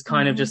 because it's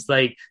kind of just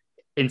like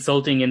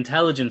insulting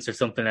intelligence or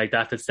something like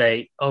that, to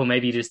say, oh,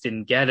 maybe you just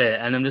didn't get it.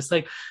 And I'm just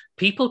like,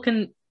 people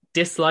can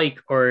dislike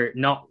or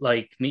not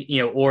like me,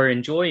 you know, or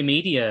enjoy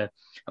media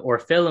or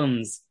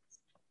films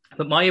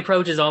But my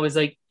approach is always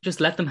like, just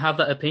let them have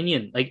that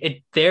opinion.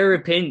 Like their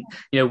opinion,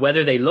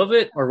 whether they love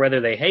it or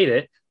whether they hate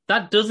it,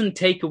 that doesn't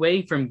take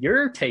away from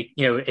your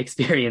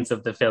experience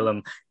of the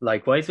film.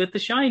 Likewise with The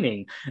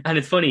Shining. And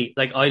it's funny,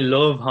 like I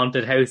love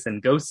haunted house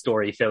and ghost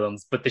story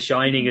films, but The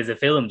Shining as a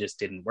film just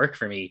didn't work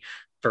for me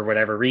for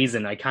whatever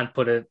reason. I can't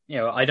put it,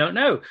 I don't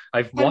know.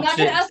 I'm not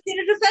going to ask you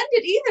to defend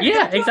it either.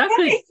 Yeah,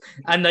 exactly. Okay.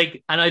 And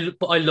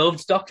I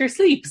loved Doctor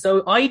Sleep,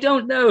 so I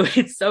don't know.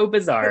 It's so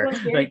bizarre. It was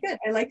very good.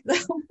 I like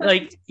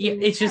that.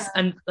 It's just,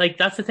 and like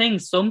that's the thing.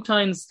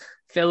 Sometimes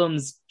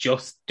films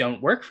just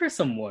don't work for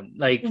someone.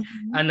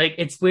 And like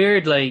it's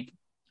weird.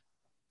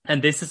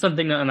 And this is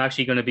something that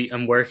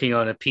I'm working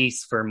on a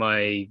piece for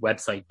my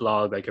website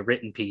blog, like a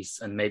written piece,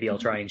 and maybe I'll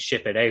try and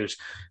ship it out.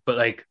 But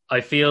like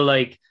I feel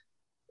like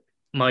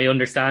my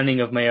understanding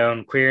of my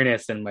own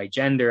queerness and my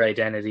gender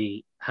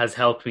identity has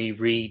helped me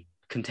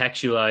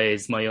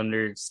recontextualize my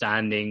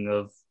understanding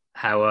of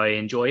how I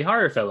enjoy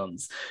horror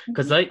films.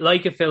 Because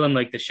like a film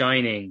like The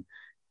Shining,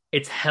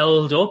 it's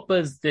held up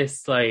as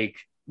this like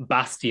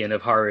bastion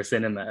of horror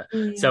cinema.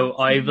 So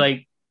I've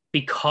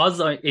because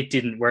it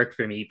didn't work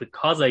for me,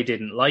 because I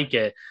didn't like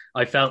it,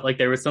 I felt like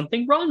there was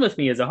something wrong with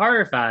me as a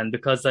horror fan,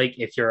 because like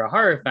if you're a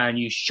horror fan,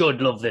 you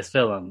should love this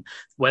film,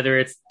 whether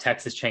it's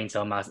Texas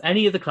Chainsaw Massacre,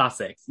 any of the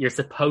classics, you're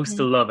supposed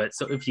to love it.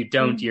 So if you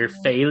don't, you're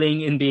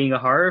failing in being a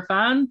horror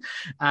fan.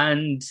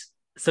 And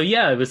so,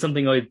 yeah, it was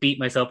something I beat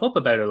myself up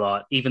about a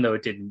lot, even though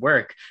it didn't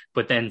work.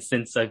 But then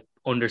since I've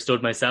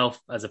understood myself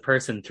as a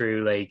person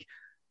through like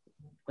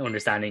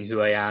understanding who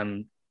I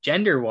am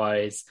gender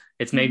wise,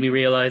 it's made me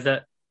realize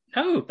that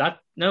fuck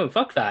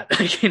that.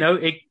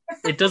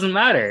 It doesn't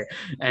matter.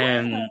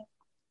 But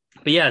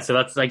yeah, so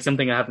that's like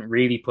something I haven't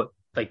really put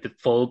like the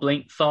full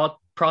blank thought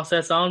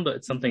process on, but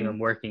it's something I'm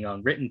working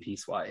on written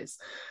piece wise.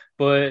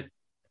 But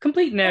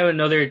complete now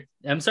another,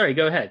 I'm sorry,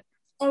 go ahead.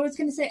 I was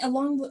going to say,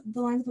 along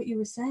the lines of what you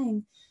were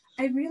saying,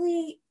 I'm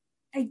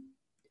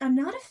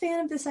not a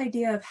fan of this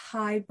idea of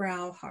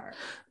highbrow horror.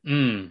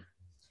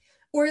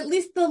 Or at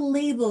least the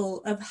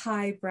label of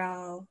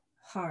highbrow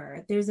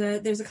horror. There's a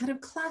kind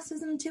of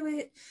classism to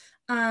it.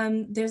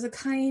 There's a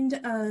kind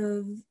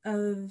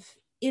of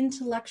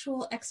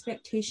intellectual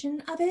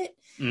expectation of it.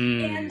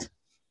 And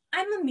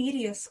I'm a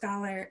media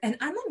scholar, and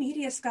I'm a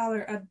media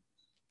scholar of,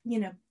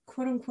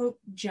 quote unquote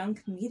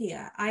junk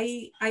media.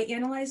 I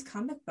analyze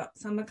comic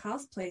books. I'm a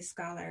cosplay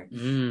scholar.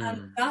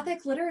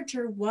 Gothic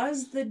literature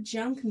was the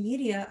junk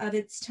media of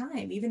its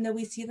time, even though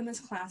we see them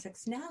as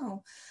classics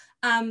now.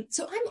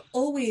 So I'm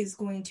always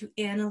going to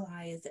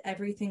analyze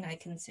everything I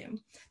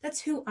consume. That's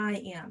who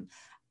I am.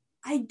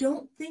 I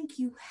don't think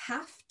you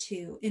have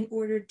to in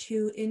order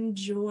to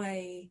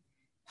enjoy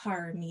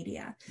horror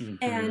media.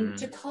 And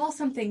to call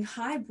something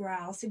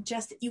highbrow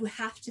suggests that you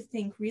have to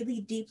think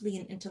really deeply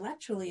and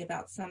intellectually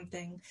about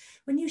something,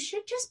 when you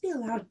should just be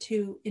allowed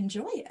to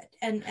enjoy it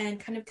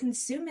and kind of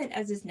consume it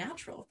as is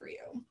natural for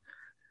you.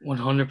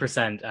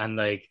 100%. And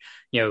like,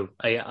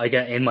 I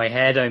get in my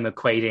head, I'm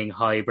equating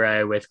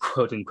highbrow with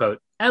quote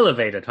unquote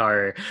elevated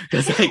horror,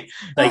 because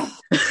but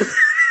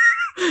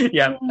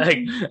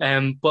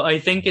I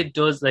think it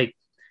does, like,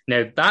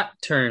 now that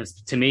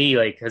terms to me,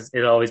 like, has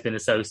it always been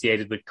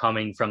associated with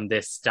coming from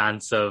this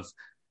stance of,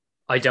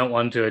 I don't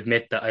want to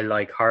admit that I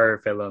like horror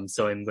films,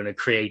 so I'm going to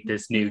create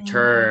this new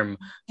term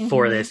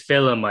for this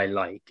film I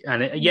like.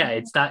 And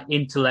it's that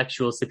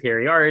intellectual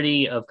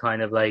superiority of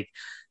kind of like,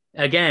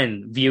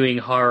 again, viewing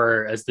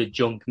horror as the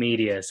junk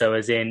media. So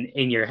as in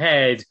your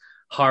head,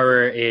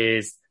 horror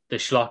is the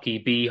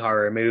schlocky B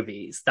horror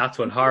movies. That's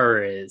what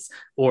horror is,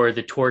 or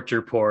the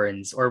torture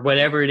porns, or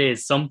whatever it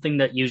is, something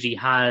that usually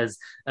has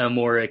a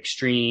more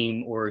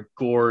extreme or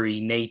gory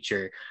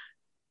nature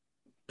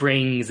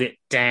brings it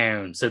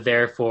down. So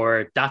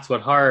therefore, that's what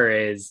horror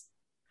is.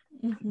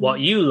 What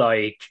you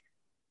like,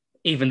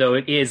 even though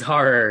it is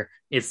horror,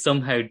 is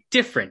somehow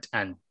different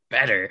and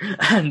better.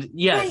 And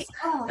yes.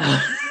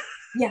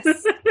 Yes.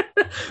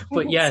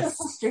 But yes,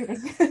 so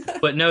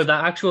but no,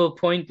 that actual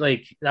point,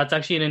 like, that's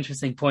actually an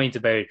interesting point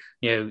about,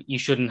 you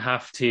shouldn't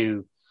have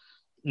to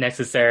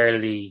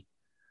necessarily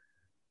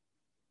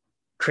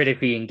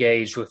critically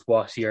engage with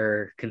what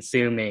you're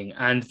consuming.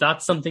 And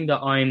that's something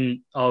that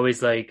I'm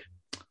always like,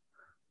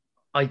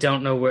 I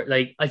don't know where,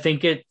 like, I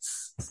think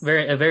it's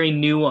a very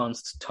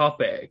nuanced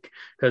topic,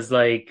 because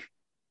like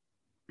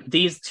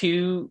these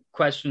two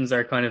questions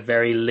are kind of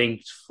very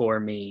linked for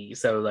me.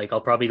 So like,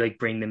 I'll probably like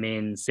bring them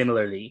in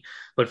similarly.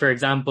 But for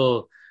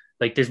example,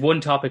 like there's one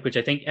topic which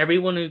I think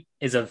everyone who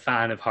is a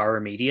fan of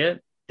horror media,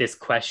 this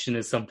question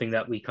is something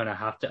that we kind of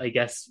have to, I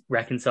guess,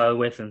 reconcile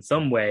with in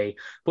some way.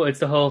 But it's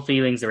the whole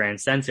feelings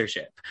around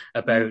censorship,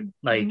 about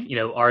like,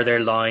 are there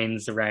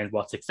lines around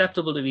what's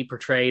acceptable to be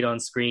portrayed on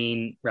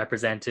screen,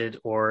 represented,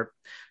 or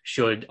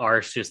should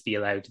art just be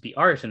allowed to be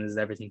art, and is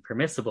everything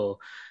permissible?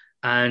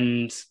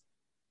 And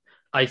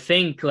I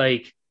think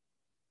like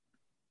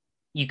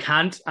you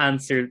can't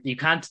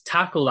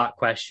tackle that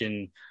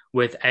question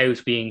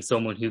without being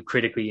someone who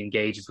critically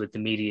engages with the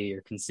media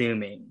you're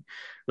consuming.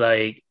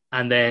 Like,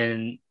 and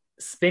then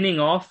spinning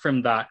off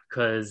from that,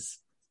 because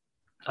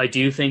I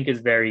do think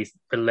is very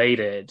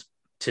related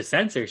to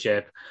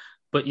censorship.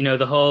 But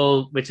the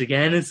whole, which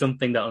again is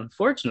something that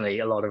unfortunately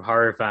a lot of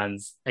horror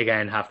fans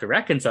again have to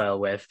reconcile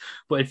with,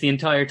 but it's the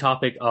entire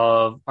topic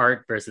of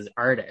art versus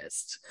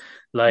artist.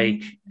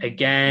 Like,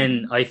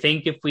 again, I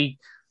think if we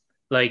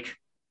like,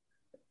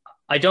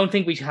 I don't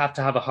think we have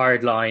to have a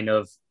hard line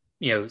of,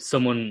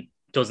 someone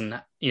doesn't,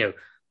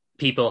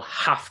 people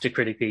have to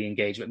critically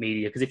engage with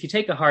media. Because if you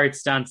take a hard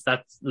stance,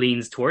 that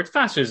leans towards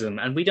fascism,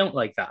 and we don't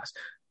like that.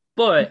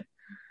 But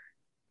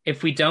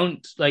if we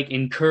don't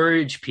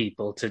encourage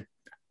people to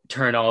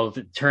turn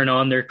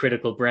on their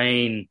critical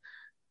brain,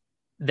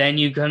 then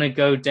you're going to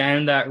go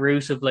down that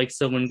route of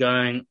someone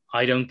going,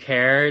 I don't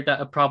care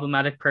that a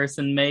problematic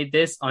person made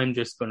this, I'm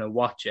just going to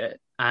watch it.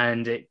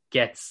 And it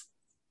gets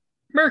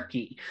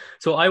murky.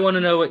 So I want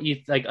to know what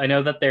you I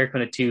know that they're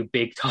kind of two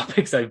big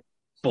topics I've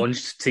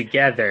bunched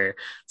together.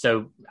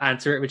 So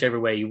answer it whichever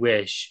way you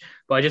wish.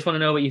 But I just want to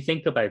know what you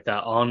think about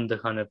that on the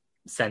kind of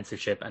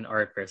censorship and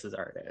art versus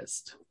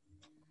artist.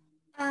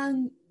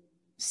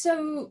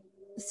 So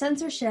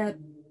censorship,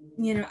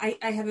 I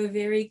have a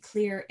very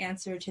clear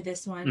answer to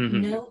this one.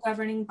 Mm-hmm. No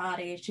governing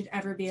body should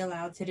ever be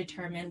allowed to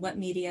determine what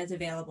media is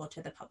available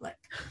to the public.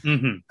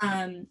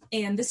 Mm-hmm.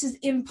 And this is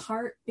in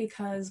part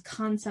because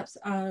concepts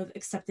of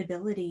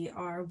acceptability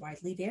are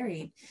widely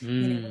varied.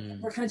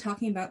 We're kind of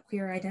talking about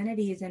queer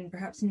identities and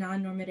perhaps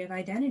non-normative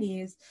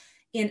identities.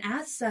 And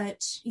as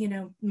such,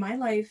 my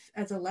life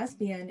as a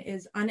lesbian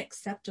is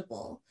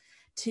unacceptable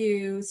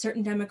to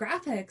certain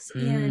demographics.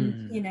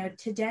 And,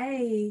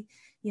 today,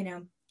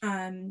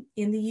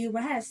 in the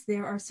US,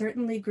 there are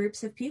certainly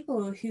groups of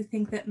people who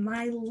think that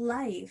my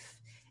life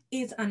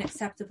is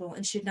unacceptable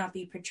and should not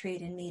be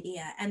portrayed in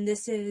media. And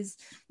this is,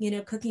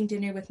 cooking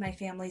dinner with my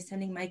family,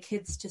 sending my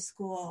kids to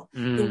school,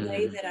 the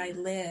way that I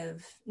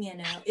live,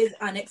 is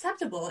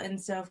unacceptable. And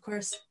so, of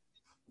course,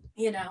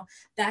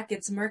 that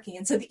gets murky.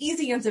 And so the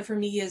easy answer for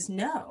me is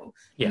no.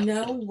 Yeah.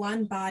 No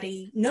one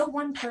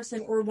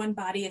person or one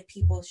body of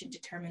people should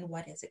determine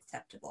what is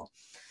acceptable.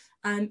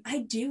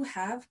 I do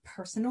have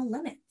personal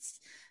limits.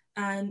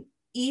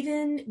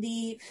 Even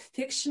the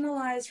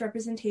fictionalized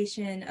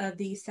representation of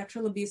the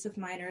sexual abuse of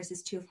minors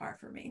is too far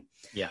for me.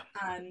 Yeah.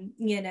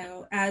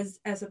 As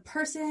a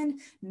person,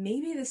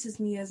 maybe this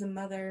is me as a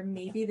mother,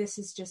 maybe this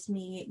is just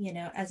me,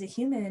 as a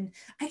human,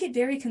 I get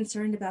very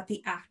concerned about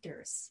the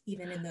actors,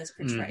 even in those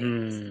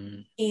portrayals.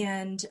 Mm-hmm.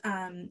 And,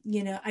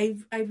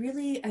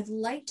 I've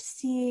liked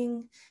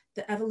seeing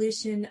the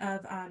evolution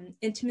of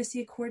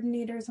intimacy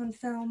coordinators on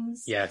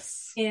films.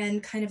 Yes.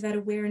 And kind of that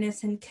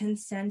awareness and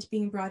consent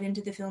being brought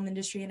into the film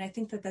industry. And I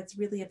think that that's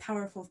really a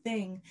powerful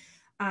thing.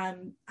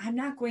 I'm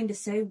not going to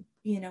say,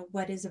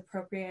 what is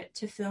appropriate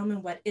to film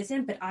and what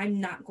isn't, but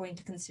I'm not going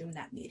to consume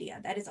that media.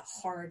 That is a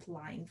hard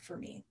line for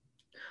me.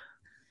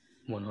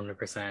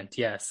 100%.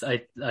 Yes,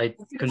 I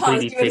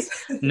completely think.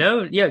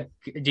 No, yeah.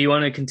 Do you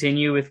want to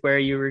continue with where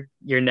your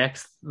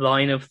next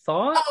line of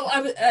thought?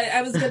 Oh,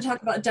 I was going to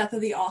talk about Death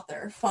of the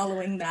Author.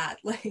 Following that,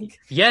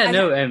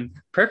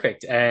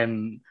 perfect.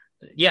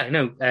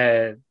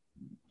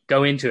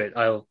 Go into it.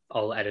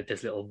 I'll edit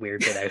this little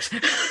weird bit out.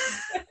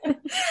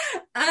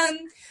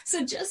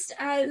 So just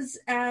as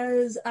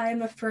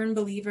I'm a firm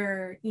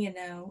believer,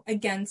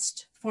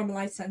 against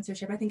formalized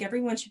censorship, I think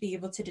everyone should be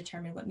able to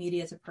determine what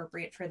media is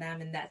appropriate for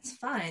them, and that's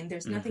fine.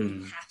 There's nothing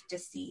you have to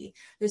see.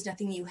 There's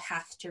nothing you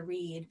have to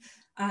read,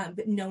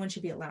 but no one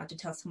should be allowed to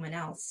tell someone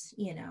else,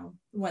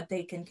 what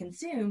they can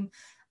consume.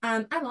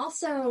 I'm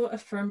also a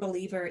firm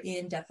believer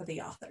in Death of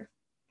the Author.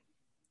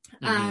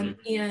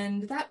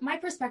 And that my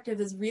perspective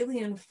is really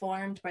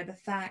informed by the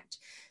fact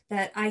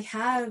that I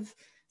have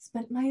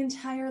spent my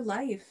entire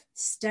life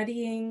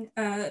studying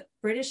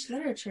British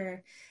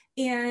literature,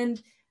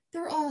 and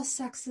they're all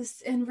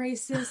sexist and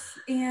racist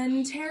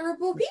and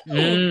terrible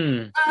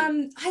people.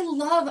 I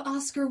love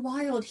Oscar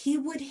Wilde. He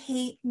would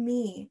hate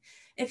me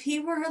if he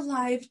were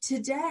alive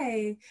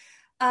today.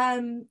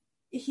 I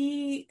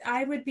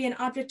would be an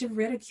object of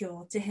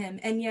ridicule to him,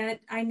 and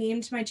yet I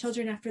named my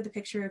children after the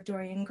picture of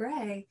Dorian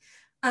Gray.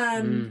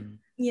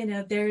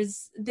 There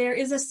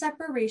is a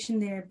separation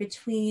there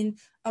between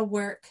a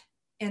work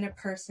and a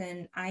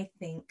person, I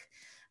think.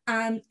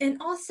 And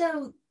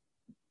also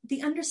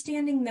the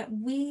understanding that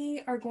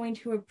we are going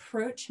to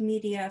approach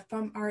media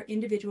from our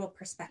individual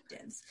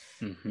perspectives.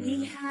 Mm-hmm.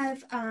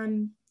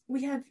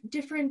 We have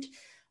different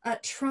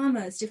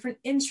traumas, different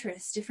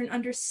interests, different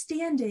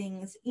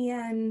understandings,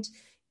 and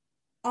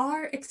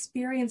our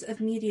experience of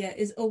media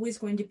is always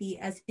going to be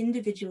as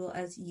individual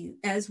as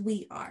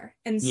we are.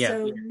 And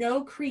so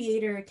no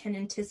creator can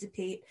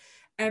anticipate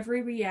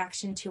every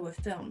reaction to a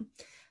film.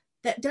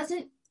 That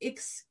doesn't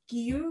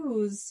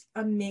excuse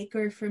a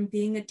maker from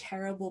being a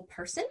terrible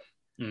person.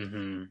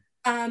 Mm-hmm.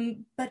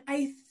 But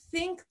I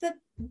think that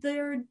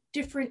there are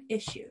different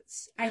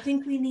issues. I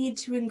think we need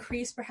to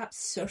increase perhaps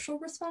social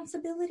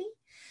responsibility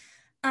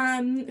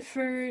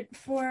for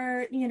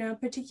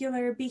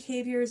particular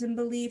behaviors and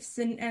beliefs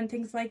and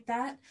things like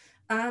that.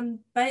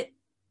 But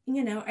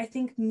I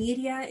think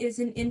media is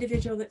an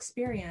individual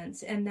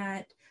experience, and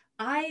that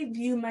I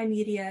view my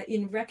media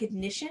in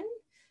recognition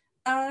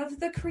of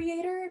the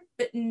creator,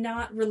 but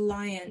not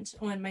reliant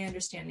on my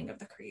understanding of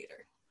the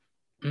creator.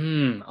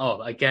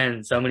 Oh,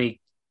 again, so many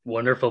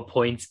wonderful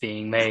points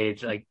being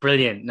made. Like,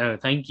 brilliant. No,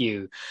 thank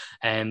you.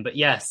 But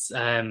yes,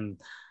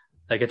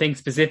 like I think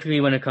specifically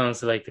when it comes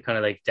to like the kind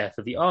of like death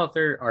of the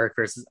author, art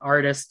versus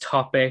artist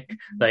topic,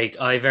 like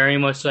I very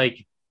much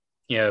like,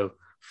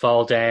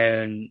 fall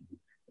down,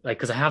 like,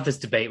 because I have this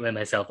debate with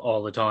myself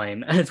all the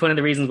time. And it's one of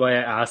the reasons why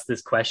I asked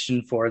this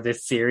question for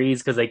this series,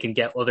 because I can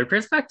get other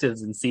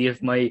perspectives and see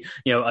if I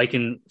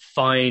can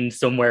find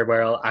somewhere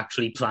where I'll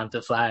actually plant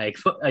a flag.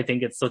 But I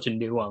think it's such a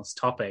nuanced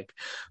topic.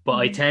 But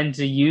I tend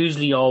to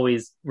usually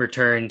always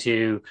return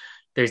to,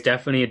 there's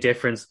definitely a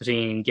difference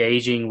between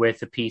engaging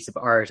with a piece of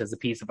art as a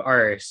piece of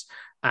art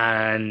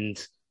and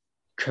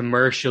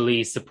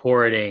commercially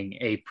supporting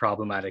a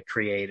problematic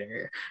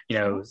creator.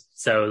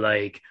 So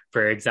like,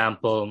 for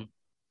example,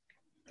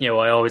 I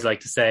always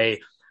like to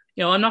say,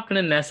 I'm not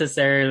going to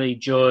necessarily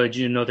judge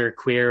another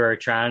queer or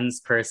trans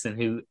person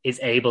who is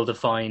able to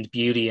find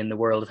beauty in the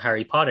world of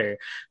Harry Potter.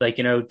 Like,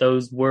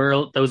 those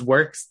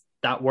works,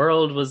 that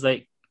world was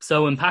like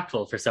so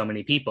impactful for so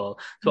many people.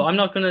 So I'm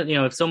not going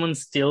to, if someone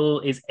still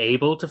is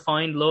able to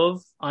find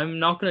love, I'm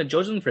not going to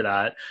judge them for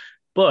that.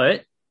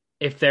 But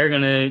if they're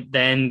going to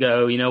then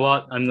go, you know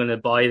what, I'm going to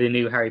buy the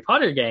new Harry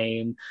Potter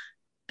game,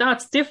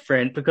 that's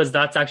different, because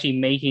that's actually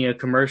making a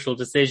commercial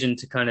decision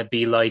to kind of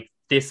be like,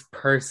 this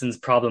person's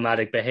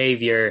problematic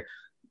behavior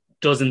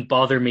doesn't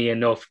bother me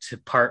enough to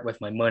part with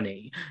my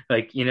money.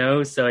 Like,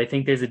 so I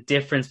think there's a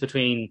difference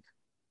between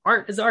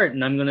art is art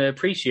and I'm going to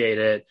appreciate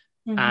it.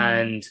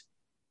 And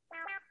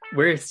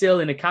we're still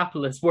in a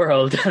capitalist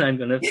world and I'm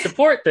going to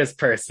support this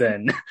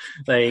person.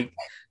 Like,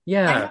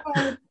 yeah. I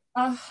have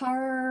a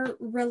horror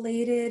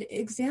related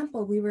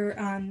example. We were,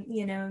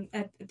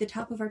 at the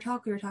top of our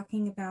talk, we were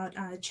talking about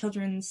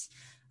children's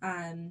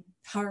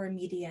horror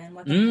media and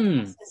what they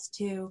have access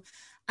to.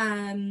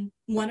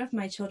 One of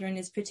my children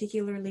is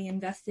particularly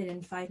invested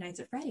in Five Nights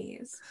at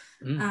Freddy's.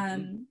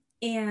 And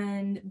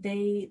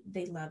they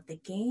love the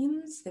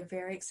games. They're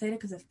very excited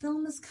because a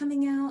film is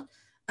coming out.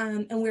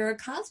 And we're a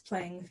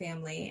cosplaying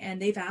family,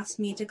 and they've asked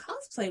me to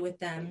cosplay with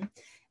them.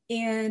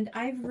 And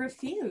I've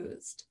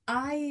refused.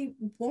 I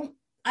will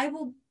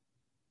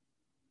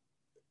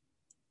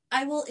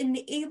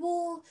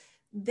enable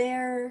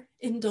their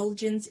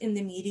indulgence in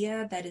the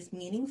media that is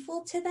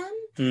meaningful to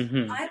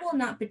them. I will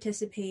not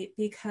participate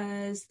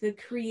because the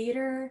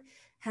creator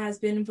has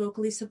been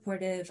vocally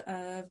supportive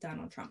of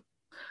Donald Trump.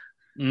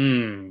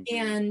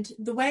 And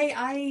the way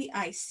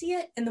I see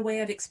it, and the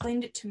way I've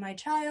explained it to my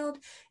child,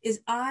 is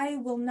I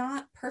will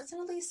not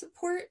personally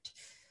support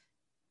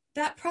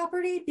that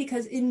property,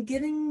 because in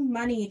giving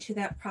money to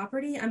that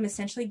property, I'm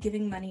essentially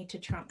giving money to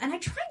Trump. And I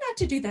try not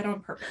to do that on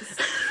purpose.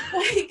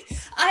 Like,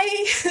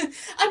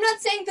 I'm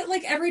not saying that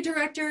like every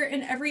director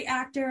and every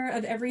actor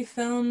of every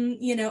film,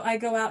 I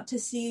go out to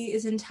see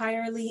is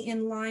entirely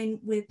in line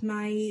with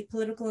my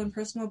political and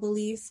personal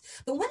beliefs.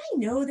 But when I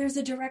know there's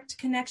a direct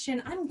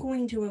connection, I'm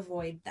going to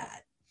avoid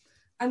that.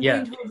 I'm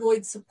going to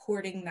avoid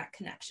supporting that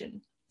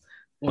connection.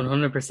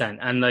 100%.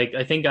 And like,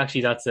 I think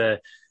actually that's a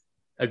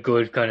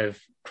good kind of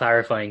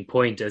clarifying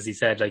point, as he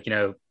said, like,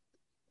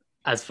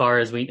 as far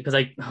as because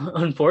like,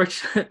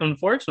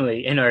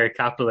 unfortunately in our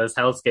capitalist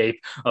hellscape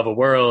of a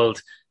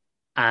world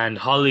and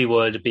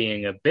Hollywood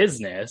being a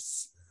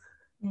business,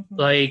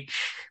 like,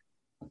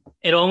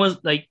 it almost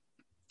like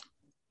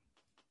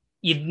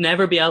you'd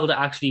never be able to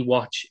actually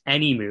watch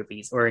any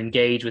movies or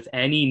engage with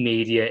any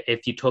media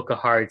if you took a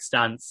hard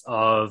stance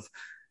of,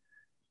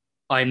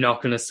 I'm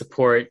not going to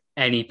support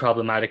any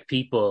problematic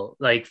people.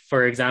 Like,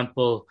 for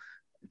example,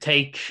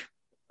 take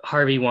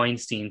Harvey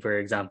Weinstein, for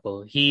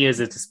example. He is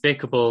a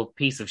despicable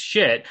piece of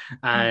shit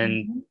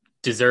and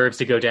deserves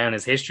to go down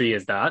as history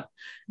as that.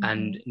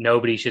 And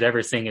nobody should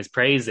ever sing his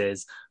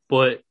praises.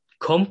 But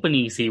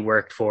companies he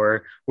worked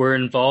for were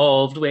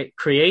involved with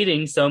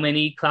creating so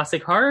many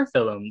classic horror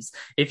films.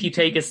 If you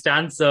take a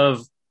stance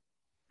of,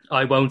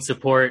 I won't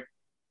support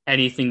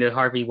anything that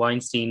Harvey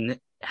Weinstein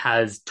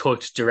has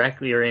touched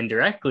directly or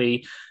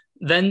indirectly,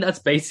 then that's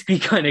basically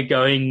kind of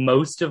going,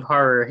 most of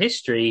horror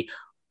history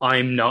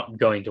I'm not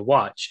going to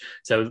watch.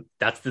 So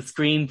that's the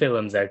Scream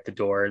films out the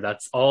door.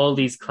 That's all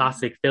these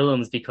classic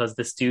films because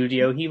the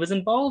studio he was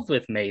involved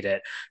with made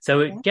it.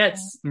 So it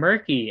gets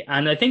murky.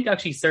 And I think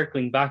actually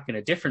circling back in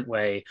a different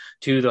way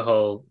to the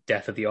whole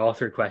death of the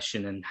author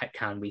question and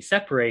can we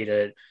separate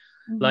it?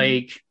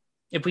 Like,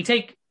 if we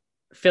take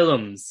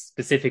films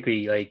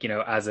specifically, like,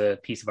 as a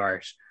piece of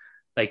art,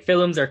 like,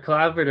 films are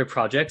collaborative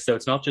projects, so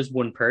it's not just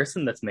one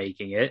person that's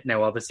making it.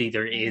 Now, obviously,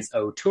 there is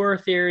auteur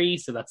theory,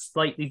 so that's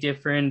slightly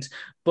different.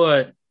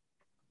 But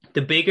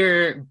the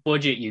bigger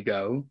budget you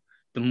go,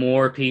 the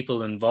more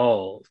people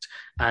involved.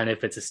 And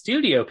if it's a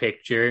studio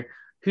picture,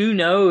 who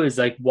knows,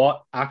 like,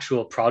 what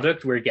actual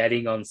product we're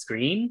getting on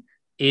screen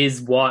is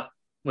what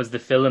was the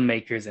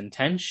filmmaker's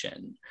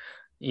intention,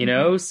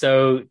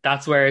 So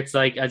that's where it's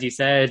like, as you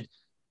said,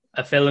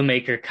 a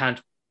filmmaker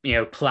can't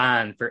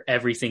plan for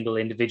every single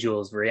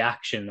individual's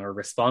reaction or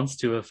response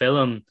to a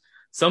film.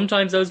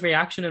 Sometimes those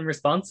reaction and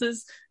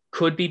responses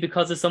could be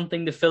because of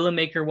something the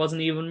filmmaker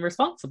wasn't even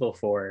responsible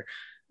for.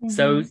 Mm-hmm.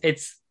 So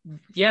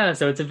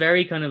so it's a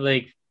very kind of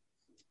like,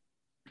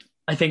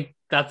 I think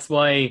that's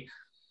why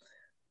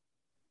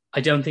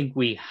I don't think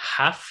we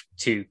have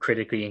to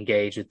critically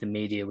engage with the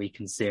media we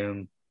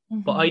consume,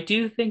 but I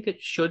do think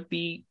it should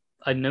be,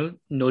 I know,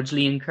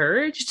 nudgely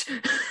encouraged.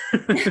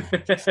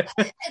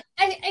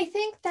 I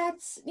think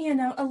that's,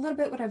 a little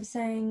bit what I'm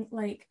saying.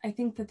 Like, I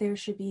think that there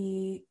should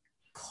be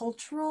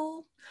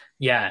cultural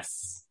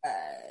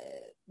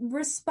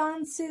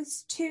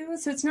responses too.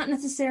 So it's not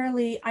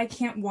necessarily, I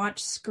can't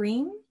watch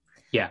Scream.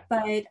 Yeah.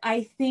 But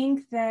I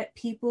think that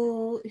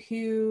people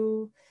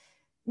who,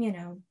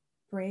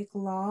 break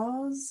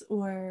laws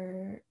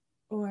or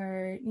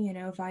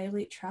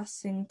violate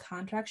trusts and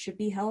contracts should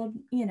be held,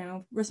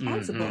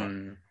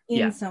 responsible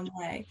in some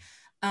way.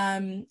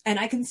 And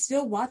I can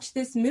still watch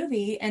this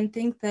movie and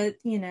think that,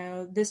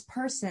 this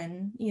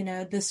person,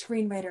 the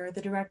screenwriter,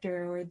 the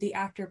director, or the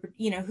actor,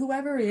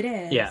 whoever it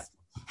is,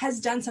 has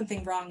done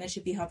something wrong and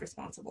should be held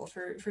responsible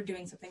for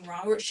doing something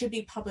wrong, or it should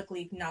be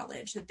publicly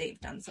acknowledged that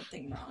they've done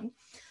something wrong.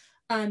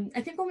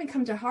 I think when we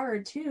come to horror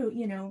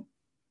too,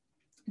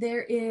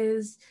 there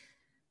is,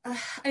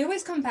 I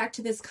always come back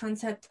to this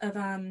concept of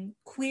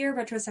queer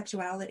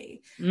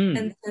retrosexuality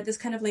and this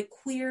kind of like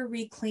queer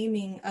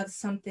reclaiming of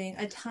something,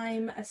 a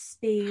time, a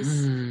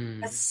space,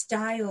 a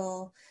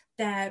style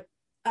that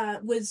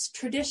was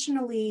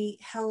traditionally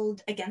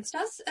held against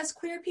us as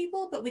queer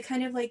people, but we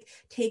kind of like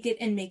take it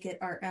and make it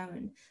our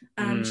own.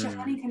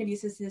 Shahani kind of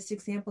uses this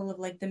example of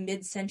like the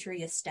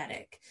mid-century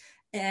aesthetic.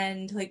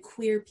 And like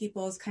queer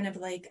people's kind of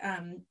like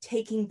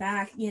taking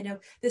back,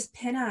 this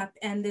pinup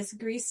and this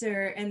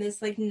greaser and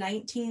this like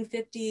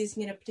 1950s,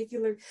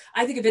 particular,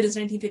 I think of it as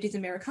 1950s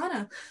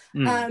Americana.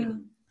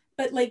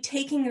 But like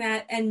taking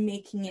that and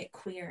making it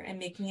queer and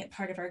making it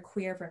part of our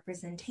queer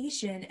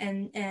representation.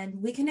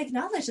 And we can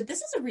acknowledge that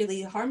this is a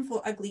really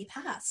harmful, ugly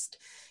past,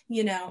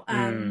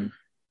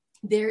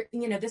 there,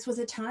 this was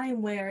a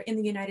time where in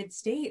the United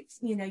States,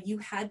 you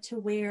had to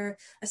wear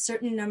a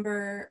certain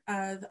number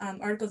of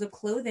articles of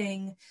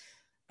clothing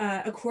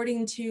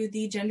according to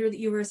the gender that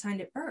you were assigned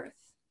at birth,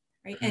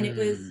 right? And it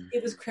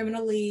was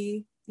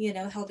criminally,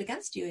 held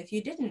against you if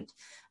you didn't.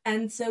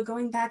 And so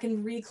going back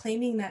and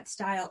reclaiming that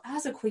style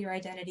as a queer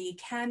identity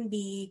can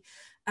be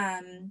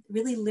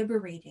really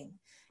liberating.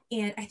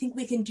 And I think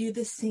we can do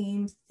the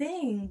same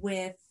thing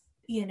with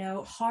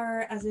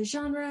horror as a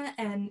genre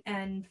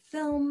and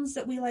films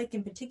that we like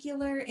in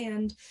particular.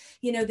 And,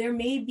 there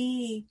may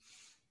be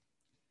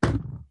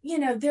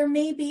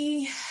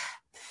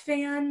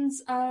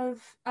fans of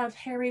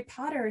Harry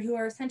Potter who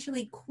are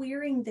essentially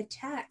queering the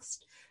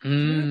text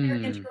through their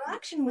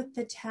interaction with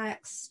the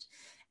text.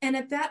 And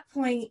at that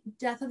point,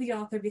 Death of the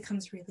Author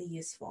becomes really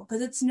useful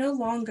because it's no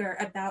longer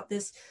about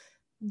this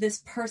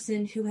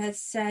person who has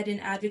said and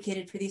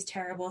advocated for these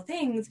terrible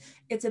things.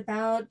 It's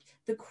about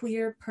the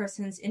queer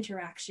person's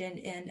interaction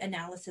and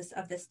analysis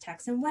of this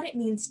text and what it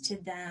means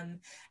to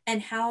them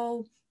and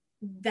how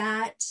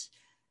that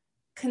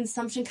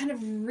consumption kind of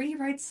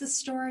rewrites the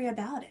story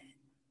about it.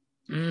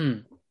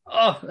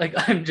 Oh, like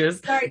I'm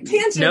just sorry,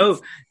 tangents.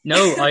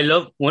 No, I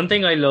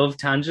love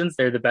tangents.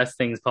 They're the best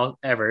things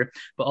ever.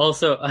 But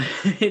also,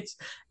 it's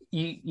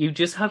you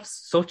just have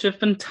such a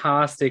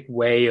fantastic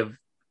way of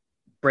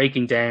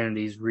breaking down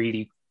these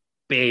really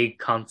big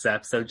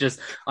concepts. So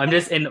I'm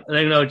just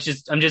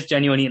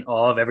genuinely in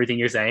awe of everything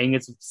you're saying.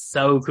 It's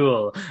so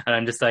cool. And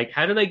I'm just like,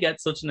 how did I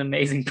get such an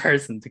amazing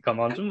person to come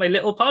onto my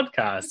little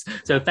podcast?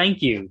 So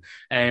thank you.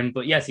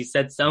 But yes, he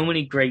said so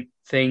many great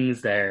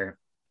things there.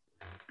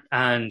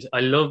 And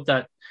I love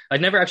that.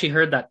 I'd never actually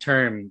heard that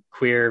term,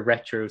 queer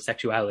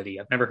retrosexuality.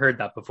 I've never heard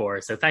that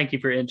before. So thank you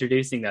for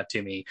introducing that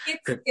to me.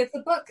 It's a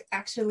book,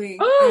 actually,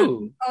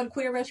 on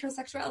queer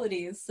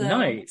retrosexuality. So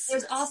nice.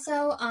 There's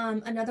also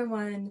another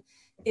one.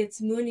 It's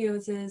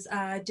Munoz's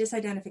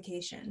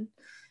Disidentification.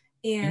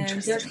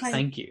 And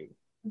thank you.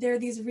 There are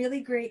these really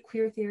great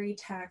queer theory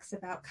texts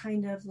about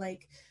kind of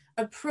like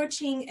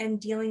approaching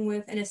and dealing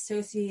with and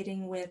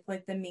associating with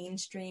like the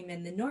mainstream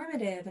and the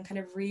normative and kind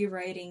of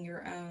rewriting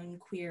your own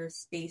queer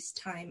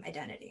space-time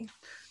identity.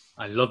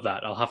 I love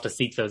that. I'll have to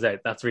seek those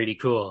out. That's really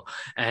cool.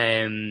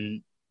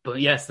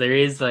 But yes, there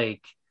is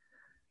like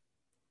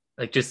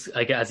just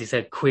like as you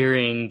said,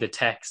 queering the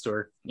text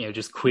or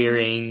just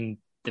queering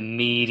the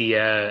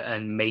media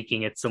and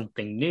making it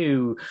something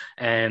new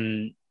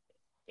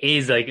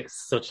is like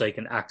such like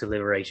an act of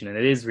liberation, and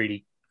it is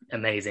really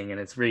amazing and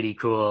it's really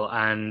cool.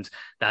 And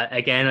that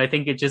again, I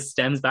think it just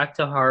stems back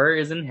to horror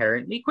is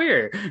inherently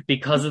queer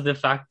because of the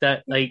fact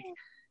that like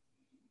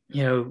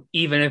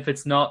even if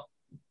it's not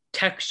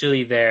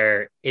textually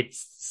there,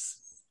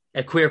 it's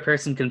a queer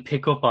person can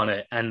pick up on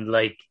it and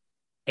like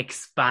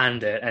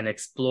expand it and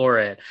explore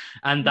it.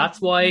 And that's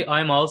why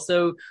I'm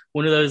also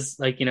one of those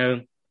like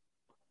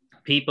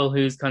people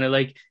who's kind of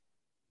like,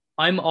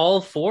 I'm all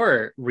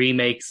for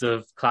remakes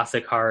of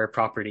classic horror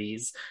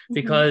properties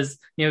because,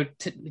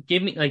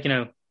 give me like,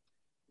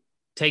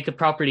 take a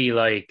property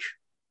like,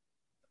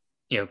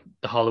 the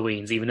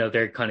Halloweens, even though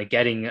they're kind of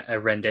getting a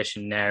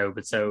rendition now,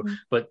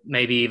 but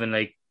maybe even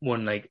like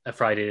one like a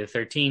Friday the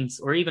 13th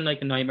or even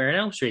like a Nightmare on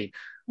Elm Street.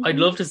 I'd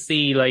love to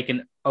see like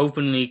an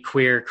openly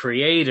queer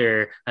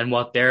creator and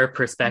what their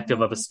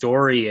perspective of a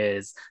story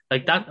is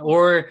like that,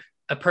 or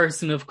a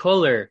person of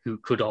color who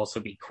could also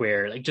be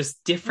queer, like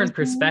just different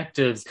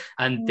perspectives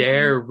and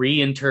their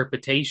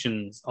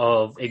reinterpretations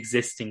of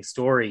existing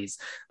stories.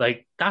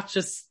 Like that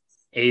just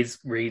is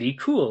really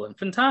cool and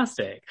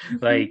fantastic.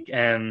 Like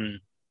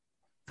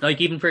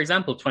even for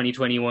example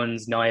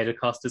 2021's Nia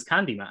DaCosta's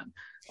Candyman,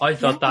 I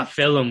thought that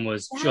film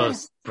was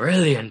just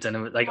brilliant, and it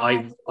was like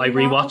I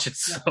rewatch it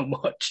so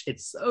much.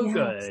 It's so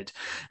good.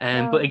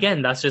 But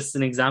again, that's just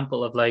an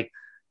example of like,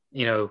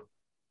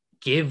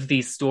 give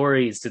these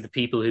stories to the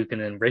people who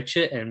can enrich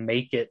it and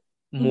make it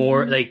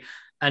more like,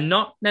 and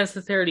not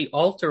necessarily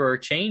alter or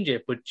change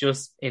it, but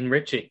just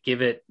enrich it,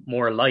 give it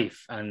more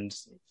life. And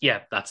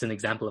that's an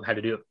example of how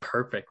to do it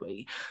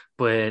perfectly.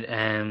 But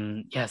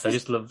yes, I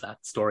just love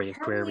that story of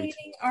queer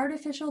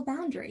artificial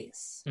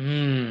boundaries. That's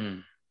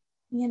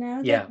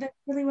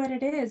really what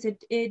it is.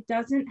 It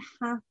doesn't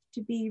have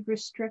to be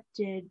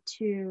restricted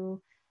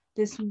to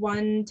this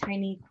one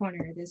tiny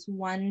corner, this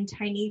one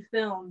tiny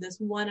film, this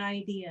one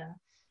idea.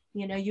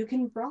 You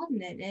can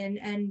broaden it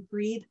and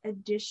breathe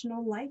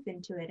additional life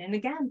into it. And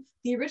again,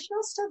 the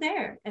original is still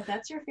there. If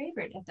that's your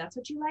favorite, if that's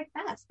what you like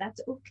best, that's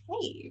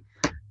okay.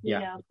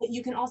 But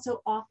you can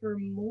also offer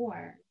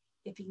more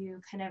if you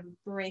kind of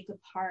break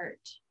apart,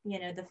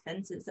 the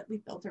fences that we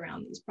built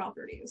around these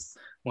properties.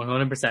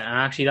 100%. And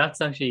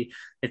actually,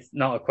 it's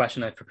not a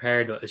question I've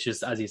prepared, but it's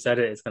just, as you said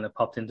it's kind of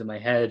popped into my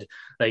head.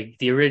 Like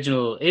the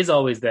original is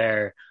always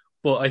there,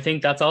 but I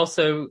think that's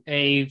also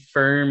a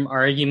firm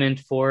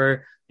argument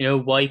for,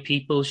 why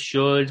people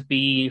should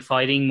be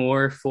fighting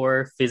more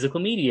for physical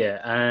media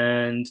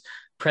and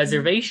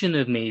preservation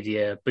of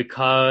media,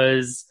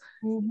 because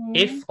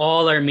if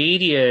all our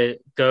media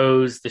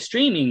goes the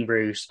streaming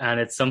route and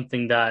it's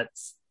something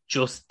that's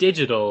just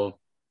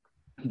digital,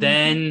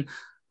 then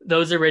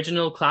those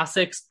original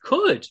classics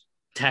could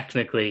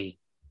technically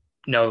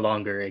no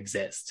longer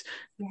exist.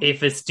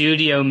 If a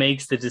studio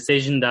makes the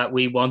decision that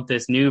we want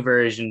this new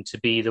version to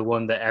be the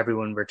one that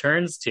everyone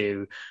returns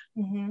to,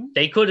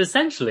 they could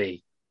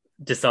essentially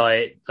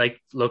decide, like,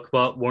 look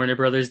what Warner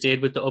Brothers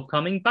did with the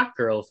upcoming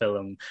Batgirl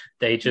film.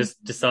 They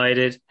just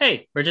decided,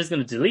 hey, we're just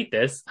going to delete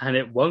this and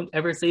it won't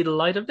ever see the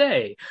light of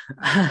day.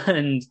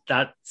 And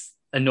that's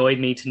annoyed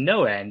me to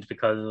no end,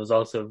 because it was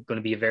also going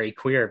to be a very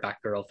queer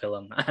Batgirl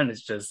film. And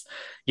it's just,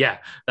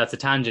 that's a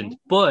tangent.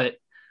 But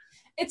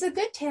it's a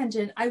good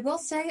tangent. I will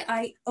say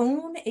I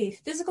own a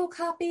physical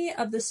copy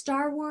of the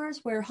Star Wars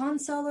where Han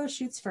Solo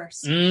shoots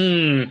first.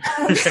 Exactly.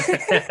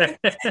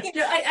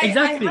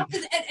 I have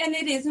to, and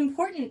it is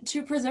important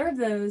to preserve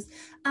those.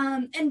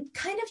 And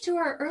kind of to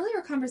our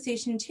earlier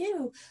conversation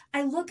too,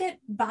 I look at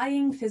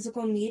buying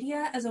physical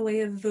media as a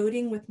way of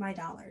voting with my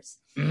dollars.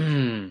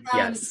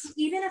 Yes.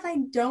 Even if I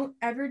don't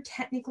ever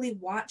technically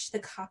watch the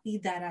copy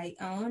that I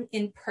own,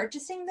 in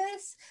purchasing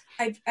this,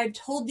 I've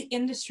told the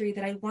industry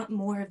that I want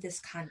more of this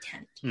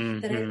content,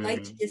 that I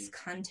liked this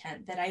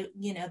content, that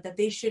that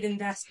they should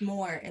invest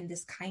more in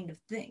this kind of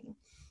thing,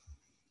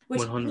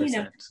 which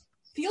 100%.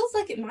 Feels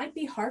like it might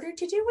be harder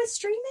to do with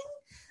streaming.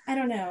 I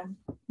don't know.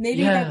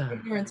 Maybe that's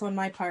ignorance on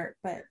my part,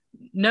 but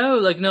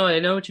no, I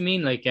know what you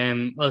mean. Like,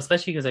 well,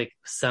 especially because like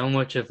so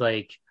much of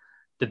like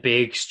the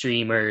big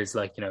streamers,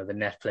 like, the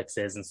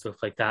Netflixes and stuff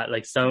like that,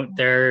 like, so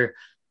they're,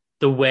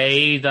 the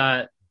way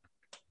that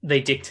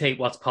they dictate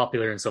what's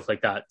popular and stuff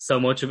like that, so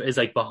much of it is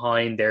like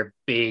behind their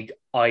big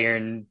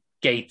iron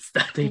gates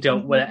that they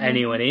don't let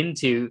anyone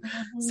into.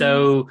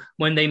 So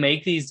when they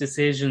make these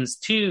decisions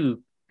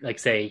to, like,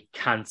 say,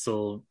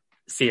 cancel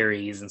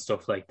series and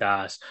stuff like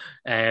that,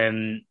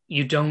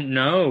 you don't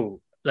know,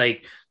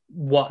 like,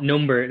 what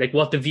number, like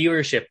what the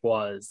viewership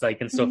was, like,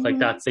 and stuff like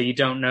that. So you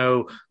don't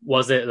know,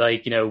 was it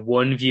like,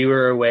 one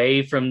viewer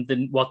away from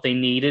what they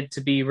needed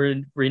to be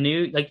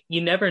renewed? Like,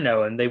 you never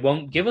know, and they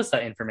won't give us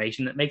that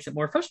information. That makes it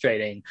more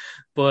frustrating.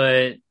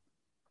 But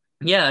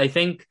I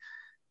think,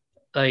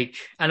 like,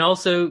 and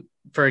also,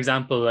 for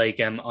example, like,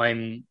 I'm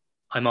on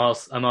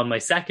my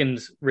second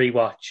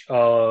rewatch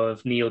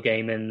of Neil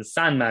Gaiman's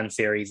Sandman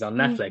series on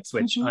Netflix,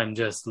 which I'm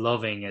just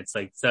loving. It's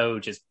like so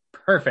just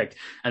perfect,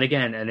 and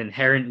again, an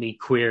inherently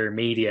queer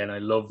media, and I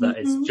love that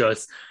it's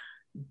just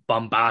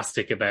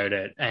bombastic about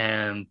it.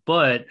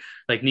 But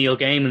like, Neil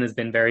Gaiman has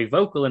been very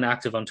vocal and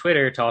active on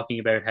Twitter, talking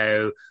about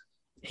how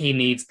he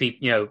needs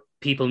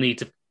people need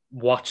to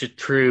watch it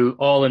through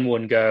all in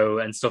one go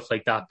and stuff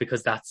like that,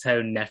 because that's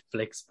how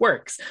Netflix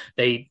works.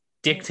 They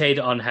dictate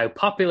on how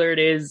popular it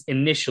is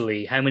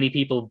initially, how many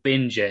people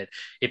binge it.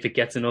 If it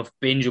gets enough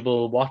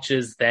bingeable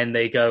watches, then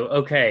they go,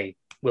 okay,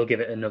 we'll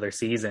give it another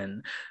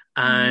season.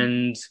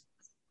 And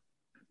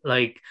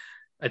like,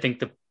 I think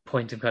the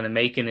point I'm kind of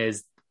making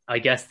is, I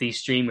guess these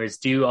streamers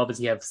do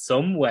obviously have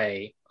some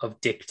way of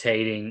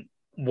dictating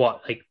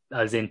what, like,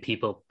 as in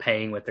people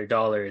paying with their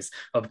dollars,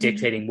 of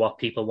dictating what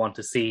people want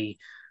to see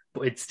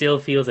but it still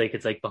feels like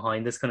it's like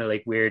behind this kind of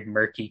like weird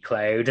murky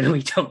cloud and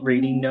we don't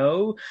really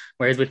know.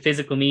 Whereas with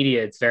physical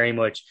media, it's very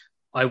much,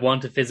 I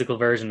want a physical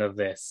version of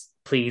this.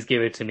 Please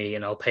give it to me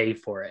and I'll pay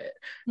for it.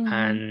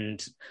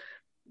 And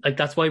like,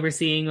 that's why we're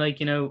seeing like,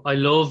 you know, I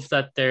love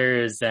that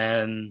there's,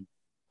 you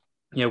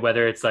know,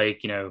 whether it's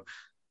like, you know,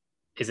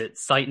 is it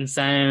Sight and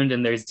Sound,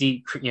 and there's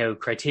deep, you know,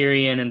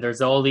 Criterion, and there's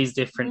all these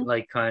different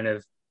like kind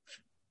of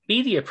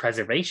media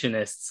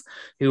preservationists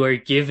who are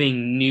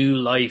giving new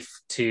life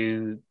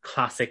to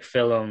classic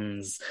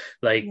films.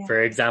 Like,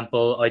 for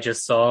example, I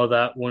just saw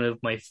that one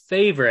of my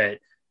favorite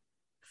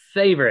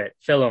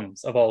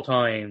films of all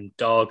time,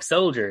 Dog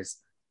Soldiers,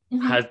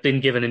 has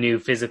been given a new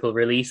physical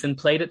release and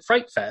played at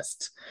Fright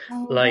Fest.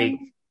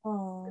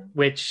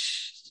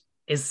 Which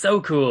is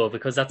so cool,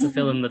 because that's a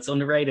film that's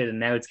underrated and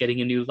now it's getting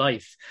a new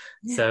life.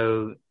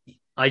 So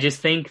I just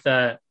think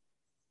that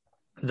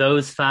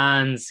those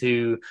fans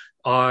who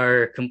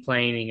are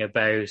complaining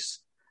about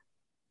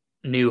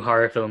new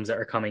horror films that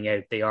are coming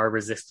out, they are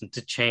resistant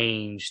to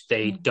change,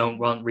 they don't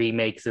want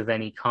remakes of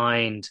any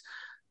kind.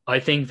 I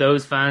think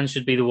those fans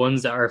should be the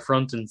ones that are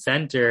front and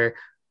center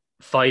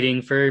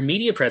fighting for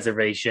media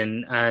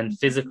preservation and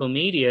physical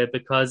media,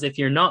 because if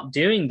you're not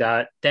doing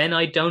that, then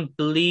I don't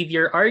believe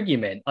your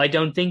argument. I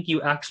don't think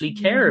you actually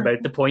care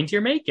about the point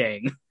you're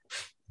making.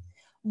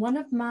 One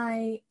of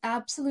my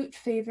absolute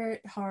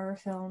favorite horror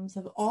films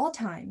of all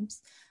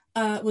times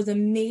was a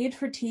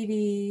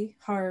made-for-TV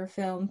horror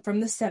film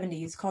from the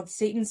 70s called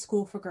Satan's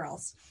School for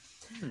Girls.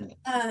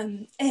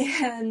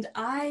 And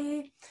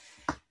I,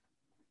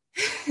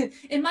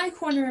 in my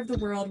corner of the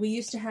world, we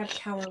used to have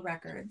Tower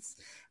Records.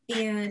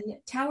 And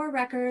Tower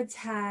Records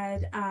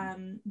had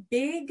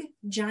big,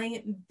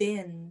 giant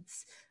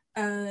bins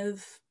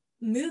of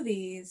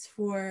movies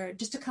for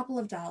just a couple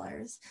of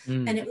dollars.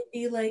 And it would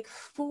be like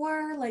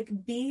 4 like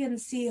B and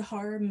C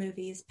horror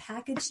movies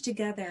packaged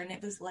together. And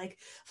it was like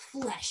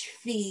Flesh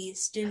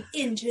Feast and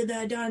Into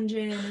the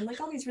Dungeon and like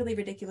all these really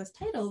ridiculous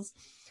titles.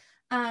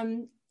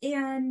 And,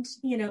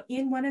 you know,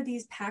 in one of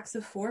these packs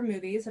of 4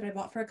 movies that I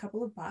bought for a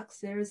couple of bucks,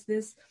 there's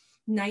this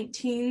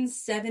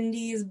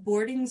 1970s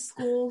boarding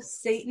school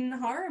Satan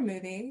horror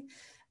movie,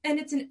 and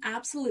it's an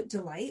absolute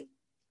delight.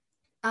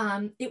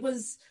 It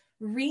was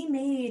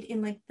remade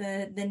in like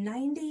the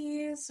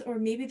 90s or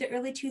maybe the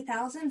early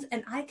 2000s,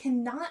 and I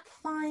cannot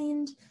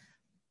find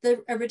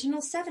the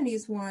original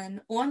 70s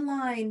one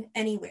online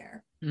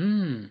anywhere.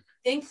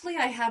 Thankfully,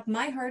 I have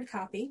my hard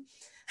copy.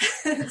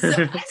 So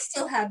I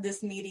still have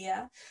this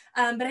media,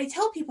 but I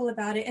tell people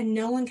about it and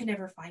no one can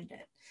ever find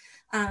it.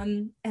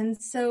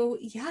 And so,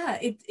 yeah,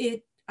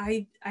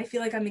 I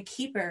feel like I'm a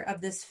keeper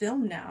of this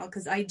film now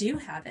because I do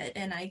have it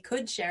and I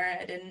could share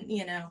it, and,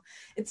 you know,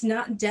 it's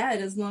not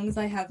dead as long as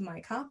I have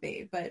my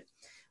copy. But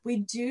we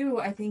do,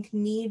 I think,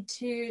 need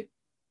to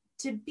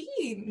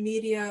be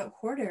media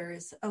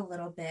hoarders a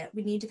little bit.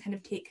 We need to kind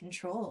of take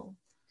control.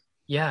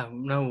 Yeah,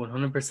 no,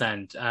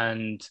 100%.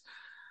 And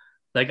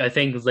like, I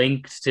think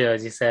linked to,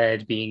 as you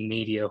said, being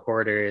media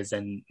hoarders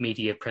and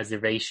media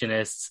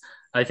preservationists,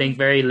 I think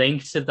very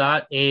linked to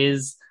that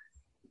is,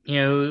 you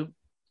know,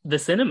 the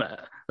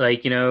cinema.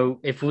 Like, you know,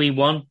 if we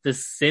want the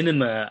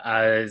cinema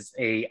as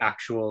a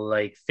actual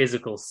like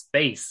physical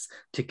space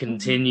to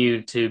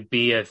continue to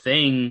be a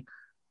thing,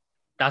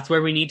 that's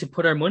where we need to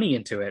put our money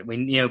into it. We,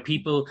 you know,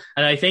 people,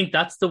 and I think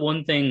that's the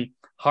one thing,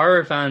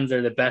 horror fans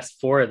are the best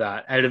for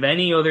that. Out of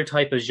any other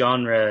type of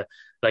genre,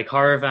 like,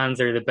 horror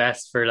fans are the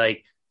best for,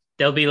 like,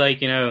 they'll be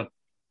like, you know,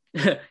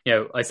 you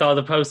know, I saw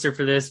the poster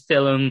for this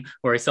film,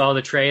 or I saw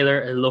the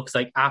trailer, it looks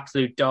like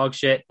absolute dog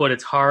shit, but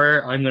it's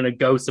horror, I'm gonna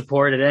go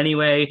support it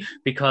anyway,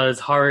 because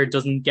horror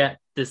doesn't get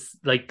this,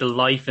 like, the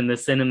life in the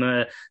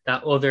cinema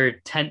that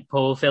other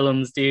tentpole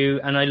films do.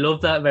 And I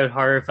love that about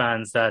horror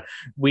fans, that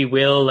we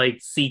will, like,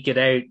 seek it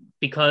out,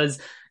 because,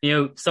 you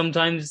know,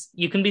 sometimes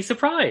you can be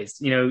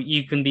surprised, you know,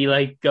 you can be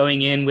like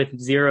going in with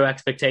zero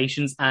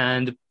expectations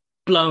and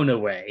blown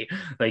away,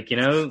 like, you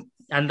know,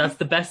 and that's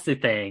the best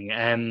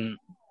thing.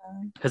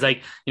 Because,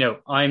 like, you know,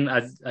 I'm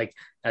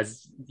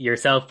as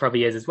yourself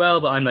probably is as well,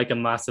 but I'm like a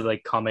massive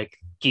like comic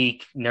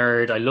geek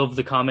nerd. I love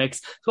the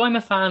comics, so I'm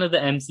a fan of the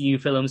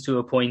MCU films to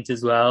a point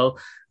as well.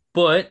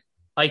 But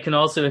I can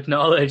also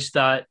acknowledge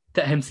that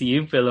the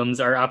MCU films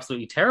are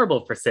absolutely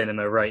terrible for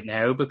cinema right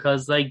now,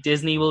 because, like,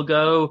 Disney will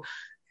go,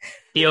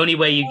 the only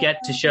way you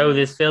get to show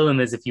this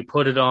film is if you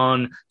put it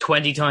on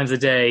 20 times a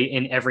day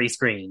in every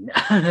screen.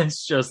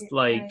 It's just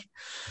like,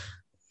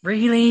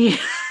 really?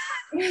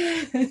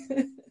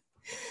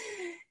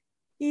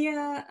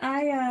 Yeah,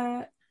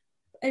 I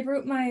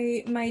wrote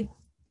my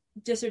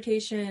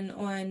dissertation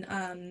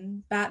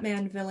on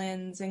Batman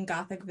villains and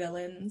Gothic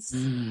villains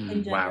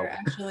in gender,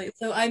 actually.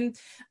 So I'm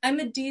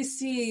a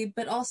DC,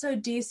 but also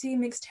DC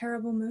makes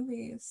terrible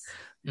movies.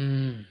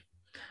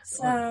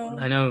 So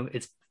I know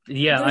it's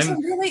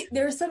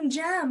there's some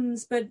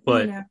gems, but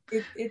you know,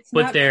 it's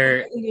not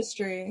their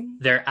industry.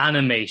 Their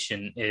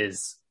animation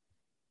is.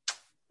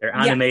 Their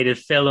animated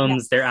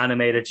films, their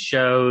animated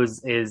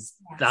shows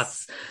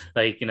that's,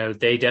 like, you know,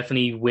 they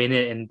definitely win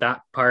it in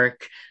that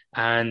park.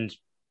 And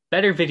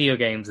better video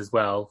games as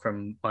well,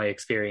 from my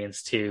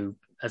experience too,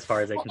 as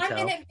far as I can tell.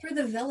 I'm in it for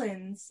the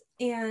villains,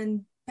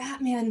 and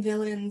Batman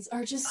villains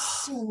are just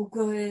so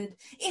good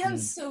and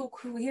so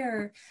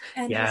queer,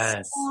 and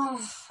yes,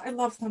 I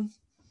love them.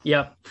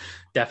 Yep,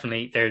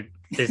 definitely.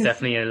 There's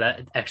definitely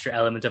an extra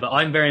element of it.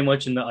 I'm very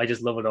much in that I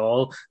just love it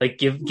all. Like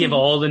give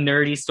all the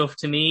nerdy stuff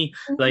to me.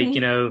 Like,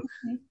 you know,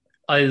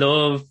 I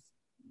love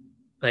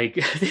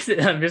like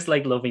I'm just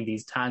like loving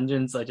these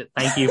tangents. I just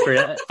thank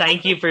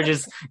you for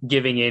just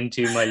giving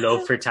into my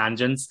love for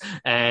tangents.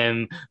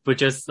 But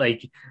just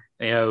like,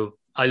 you know,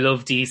 I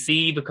love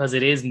DC because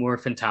it is more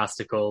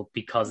fantastical,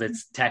 because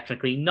it's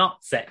technically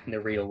not set in the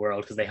real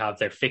world, because they have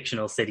their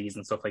fictional cities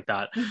and stuff like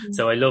that.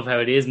 So I love how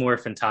it is more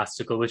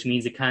fantastical, which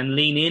means it can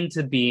lean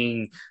into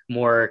being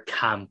more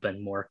camp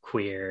and more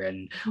queer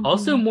and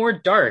also more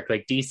dark.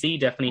 Like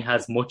DC definitely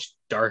has much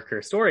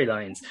darker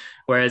storylines,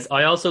 whereas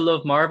I also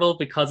love Marvel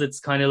because it's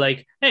kind of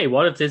like, hey,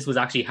 what if this was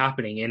actually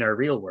happening in our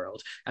real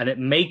world? And it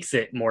makes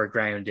it more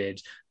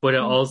grounded, but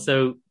it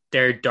also,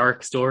 their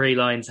dark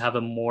storylines have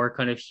a more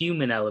kind of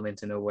human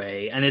element in a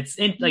way. And it's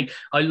like,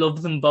 I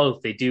love them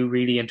both. They do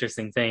really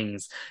interesting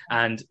things.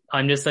 And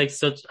I'm just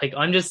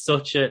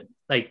such a,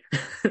 like,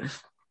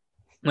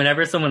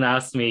 whenever someone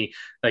asks me,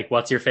 like,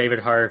 what's your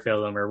favorite horror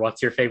film or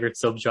what's your favorite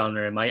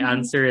subgenre? My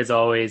answer is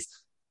always,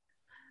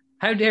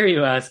 how dare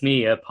you ask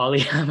me, a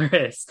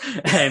polyamorous,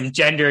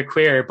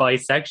 genderqueer,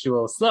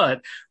 bisexual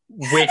slut,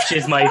 which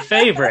is my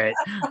favorite,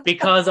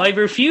 because I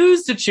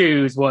refuse to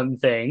choose one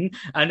thing.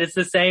 And it's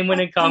the same when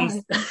it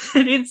comes,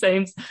 it's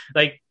same,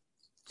 like,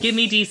 give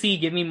me DC,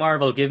 give me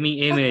Marvel, give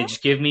me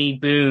Image, give me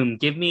Boom,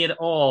 give me it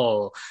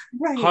all.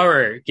 Right.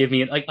 Horror, give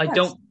me it. Like, I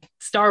don't,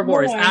 Star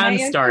Wars and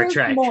Star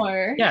Trek.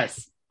 More.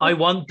 Yes. I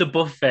want the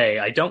buffet.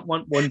 I don't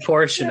want one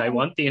portion. I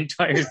want the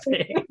entire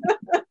thing.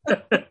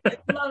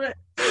 Love it.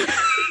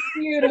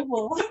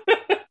 Beautiful.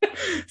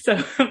 So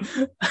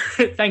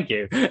thank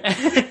you.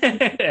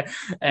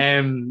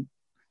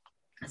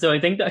 So I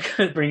think that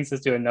kind of brings us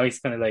to a nice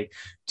kind of like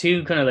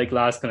two kind of like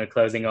last kind of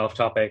closing off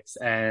topics.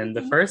 And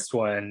the first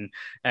one,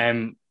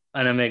 and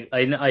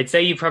I'd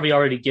say you've probably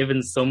already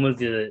given some of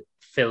the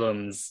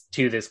films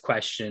to this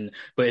question,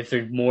 but if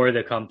there's more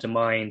that come to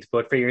mind,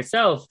 but for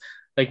yourself,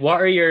 like,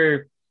 what are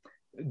your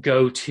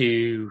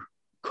go-to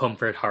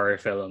comfort horror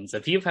films?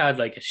 If you've had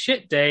like a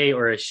shit day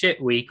or a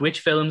shit week,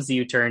 which films do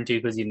you turn to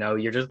because you know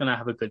you're just gonna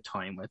have a good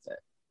time with it?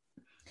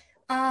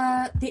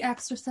 The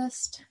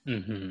Exorcist.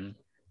 If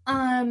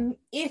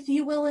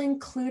you will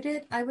include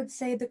it, I would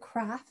say The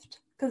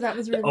Craft, because that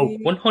was really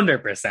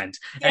 100%.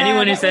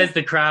 Anyone who says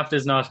The Craft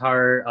is not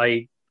horror,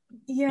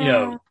 you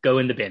know, go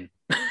in the bin.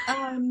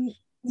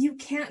 You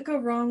can't go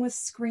wrong with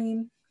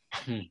Scream.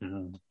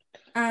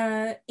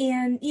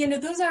 And you know,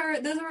 those are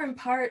in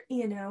part,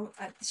 you know,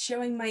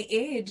 showing my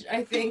age,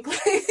 I think,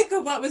 like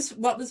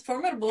what was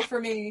formidable for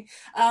me.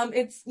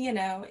 It's, you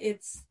know,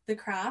 it's The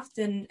Craft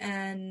and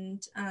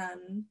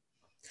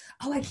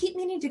I keep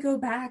meaning to go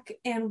back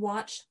and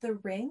watch The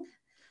Ring.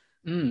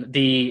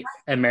 The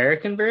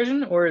American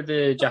version or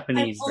the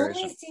Japanese version? I've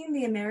only seen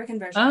the American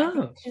version. I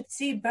think I should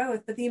see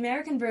both, but the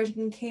American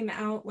version came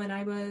out when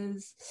I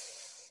was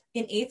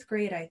in 8th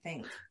grade, I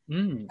think.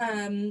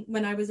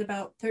 When I was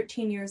about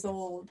 13 years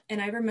old.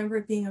 And I remember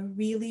it being a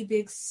really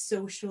big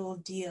social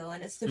deal.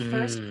 And it's the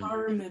first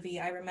horror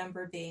movie I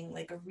remember being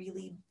like a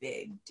really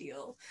big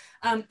deal.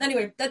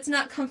 Anyway, that's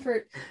not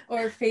comfort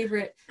or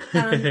favorite.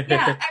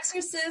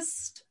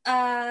 Exorcist,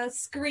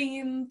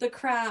 Scream, The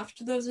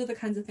Craft. Those are the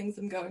kinds of things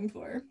I'm going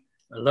for.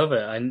 I love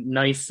it. A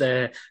nice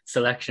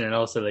selection, and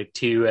also like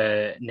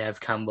 2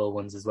 Neve Campbell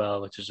ones as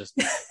well, which is just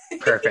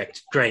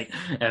perfect. Great.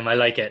 I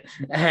like it.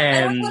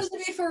 I don't want it to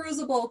be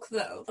Fairuza Balk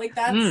though. Like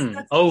that's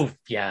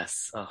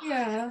yes.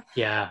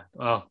 Yeah.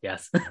 Oh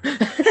yes.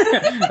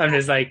 I'm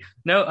just like,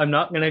 no, I'm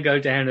not gonna go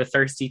down a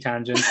thirsty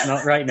tangent,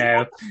 not right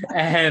now.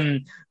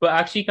 But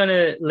actually kind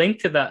of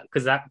linked to that,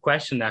 because that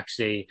question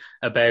actually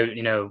about,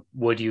 you know,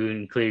 would you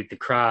include The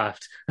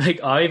Craft?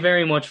 Like, I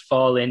very much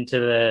fall into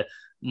the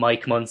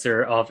Mike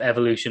Munzer of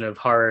evolution of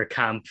horror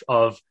camp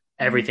of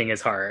everything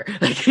is horror.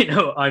 Like, you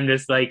know, I'm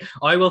just like,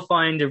 I will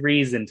find a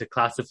reason to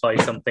classify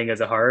something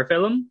as a horror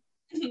film.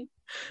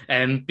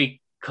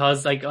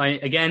 Because like,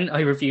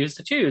 I refuse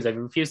to choose. I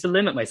refuse to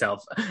limit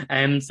myself.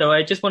 So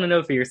I just want to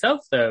know for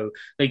yourself though,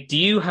 like, do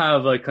you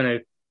have like kind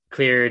of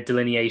clear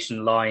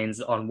delineation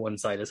lines on one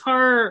side is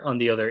horror, on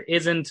the other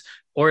isn't,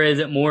 or is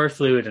it more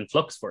fluid and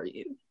flux for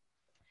you?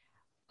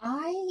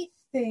 I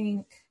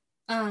think,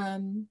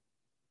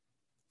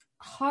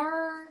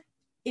 horror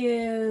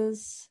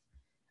is,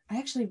 I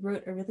actually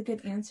wrote a really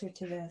good answer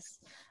to this.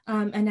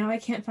 And now I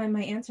can't find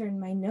my answer in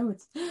my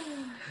notes.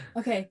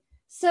 Okay.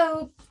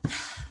 So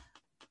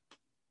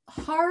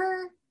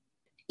horror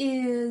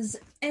is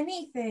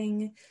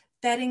anything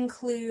that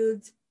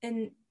includes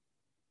an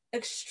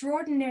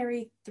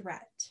extraordinary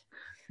threat.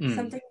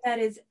 something that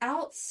is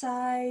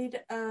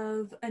outside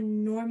of a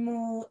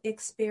normal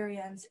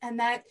experience. And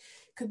that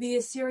could be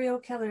a serial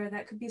killer.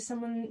 That could be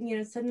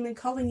someone, suddenly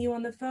calling you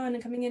on the phone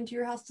and coming into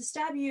your house to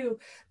stab you.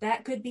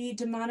 That could be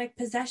demonic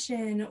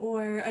possession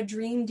or a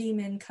dream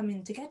demon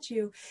coming to get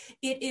you.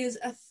 It is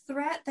a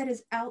threat that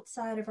is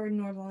outside of our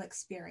normal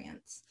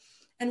experience.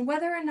 And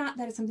whether or not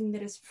that is something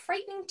that is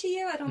frightening to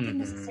you, I don't think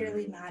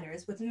necessarily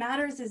matters. What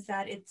matters is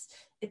that it's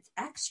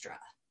extra.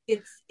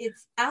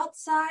 It's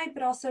outside,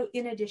 but also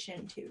in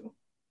addition to.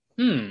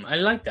 I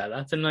like that.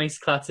 That's a nice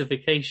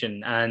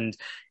classification, and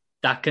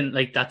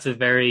that's a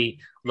very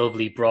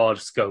lovely broad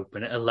scope,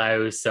 and it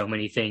allows so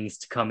many things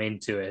to come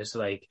into it.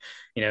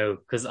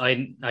 Because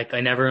I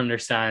never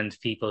understand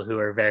people who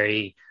are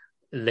very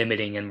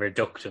limiting and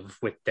reductive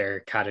with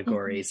their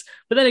categories.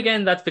 But then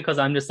again, that's because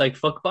I'm just like,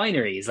 fuck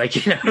binaries.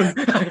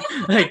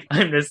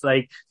 I'm just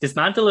like,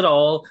 dismantle it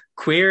all,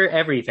 queer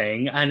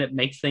everything, and it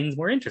makes things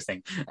more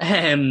interesting.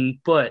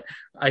 But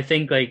I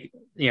think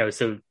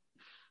so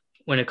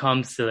when it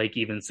comes to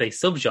even say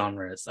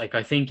subgenres,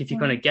 I think if you're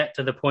going to get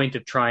to the point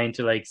of trying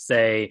to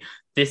say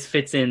this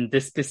fits in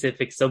this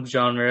specific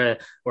subgenre,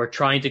 or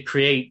trying to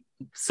create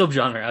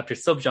subgenre after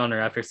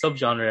subgenre after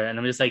subgenre, and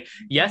I'm just like,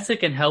 yes,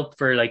 it can help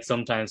for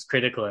sometimes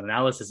critical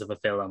analysis of a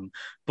film,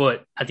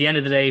 but at the end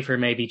of the day, for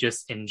maybe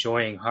just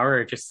enjoying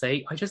horror, just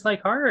say, I just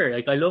like horror.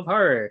 I love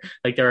horror.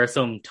 There are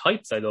some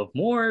types I love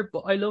more, but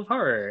I love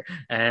horror.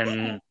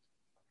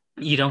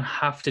 You don't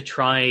have to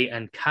try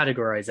and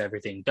categorize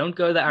everything. Don't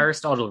go the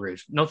Aristotle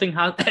route.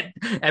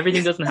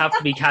 Everything doesn't have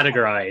to be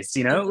categorized,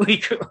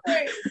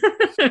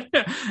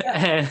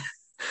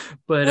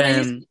 But when I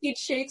used to teach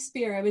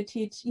Shakespeare, I would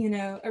teach,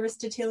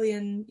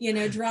 Aristotelian,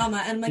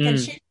 drama, and and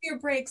Shakespeare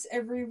breaks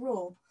every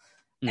rule,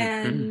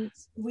 and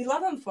we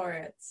love him for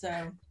it.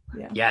 So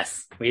yeah.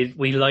 Yes,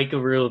 we like a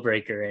rule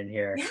breaker in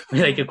here. Yeah.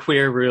 We like a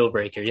queer rule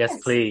breaker. Yes,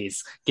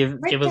 please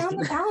break down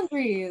the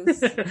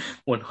boundaries.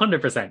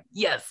 100%.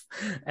 Yes.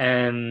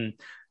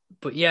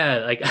 But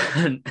yeah,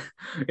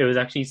 it was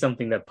actually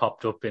something that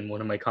popped up in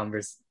one of my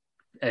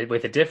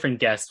with a different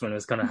guest when I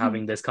was kind of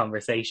having this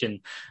conversation,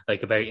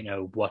 about,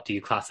 what do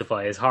you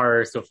classify as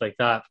horror, stuff like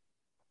that.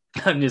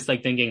 I'm just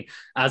thinking,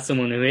 as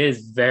someone who is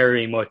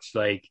very much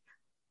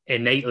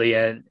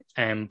innately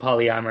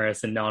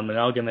polyamorous and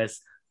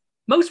non-monogamous,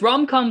 most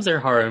rom-coms are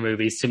horror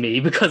movies to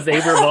me because they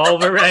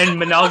revolve around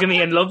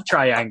monogamy and love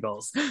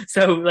triangles.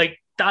 So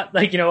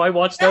I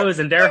watch those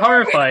and they're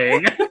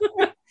horrifying.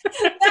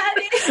 That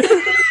is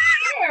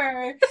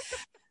fair.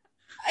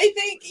 I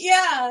think,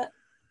 yeah.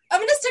 I'm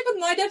going to stick with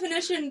my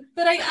definition,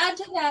 but I add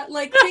to that,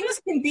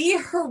 things can be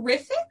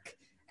horrific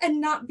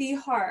and not be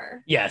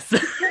horror. Yes.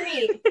 For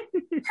me,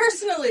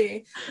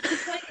 personally.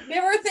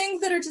 There are things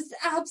that are just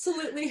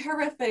absolutely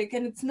horrific,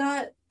 and it's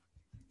not,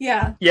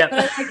 yeah. Yeah. But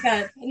I like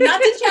that.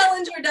 Not to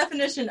challenge your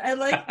definition. I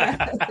like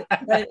that.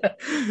 But...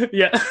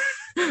 Yeah.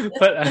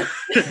 But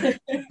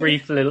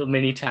brief little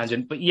mini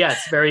tangent. But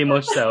yes, very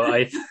much so.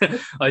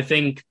 I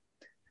think,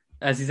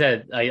 as you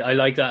said, I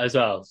like that as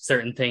well.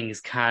 Certain things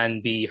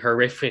can be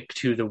horrific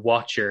to the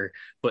watcher,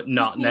 but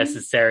not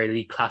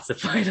necessarily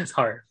classified as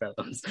horror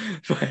films.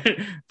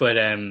 But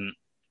I'm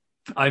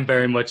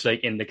very much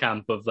in the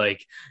camp of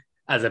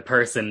as a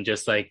person,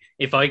 just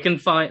if I can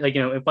find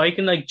if I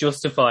can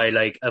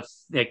justify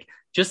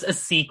just a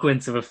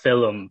sequence of a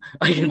film,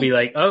 I can be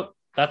oh,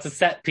 that's a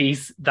set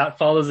piece that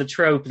follows a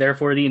trope,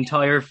 therefore the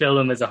entire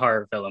film is a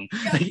horror film,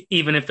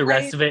 even if the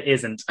rest of it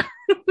isn't.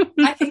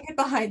 I can get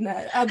behind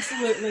that.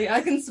 Absolutely.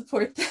 I can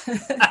support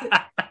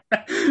that.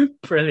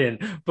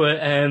 Brilliant. But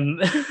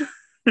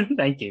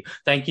thank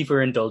you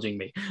for indulging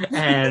me.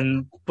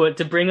 But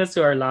to bring us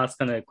to our last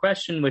kind of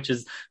question, which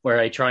is where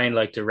I try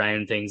and to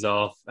round things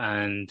off,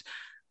 and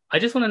I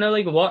just want to know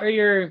what are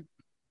your,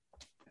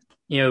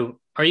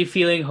 are you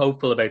feeling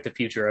hopeful about the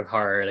future of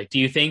horror? Do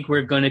you think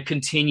we're going to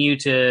continue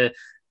to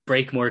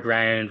break more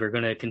ground? We're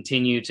going to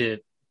continue to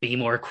be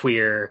more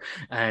queer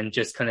and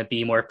just kind of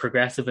be more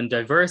progressive and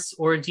diverse?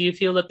 Or do you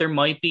feel that there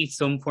might be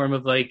some form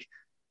of a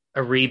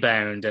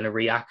rebound and a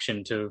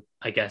reaction to,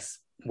 I guess,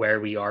 where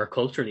we are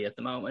culturally at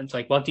the moment?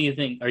 What do you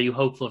think? Are you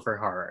hopeful for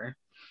horror?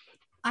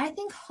 I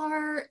think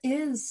horror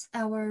is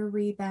our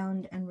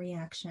rebound and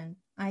reaction.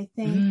 I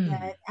think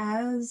that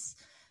as,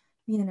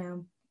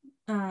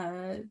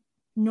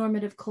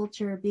 normative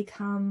culture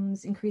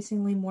becomes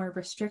increasingly more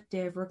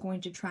restrictive, we're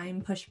going to try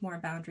and push more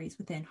boundaries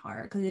within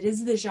horror because it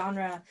is the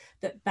genre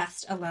that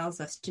best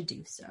allows us to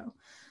do so.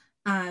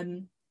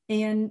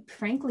 And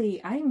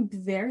frankly, I'm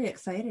very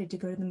excited to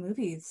go to the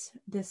movies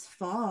this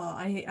fall.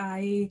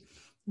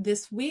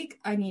 This week,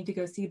 I need to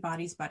go see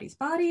Bodies, Bodies,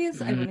 Bodies.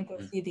 I want to go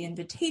see The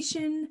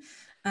Invitation.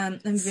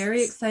 I'm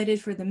very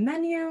excited for the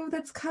menu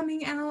that's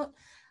coming out.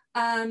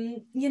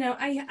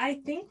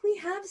 I think we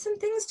have some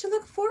things to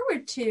look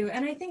forward to.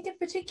 And I think in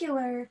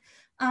particular,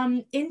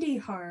 indie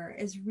horror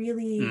is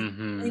really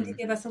going to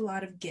give us a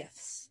lot of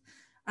gifts.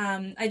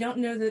 I don't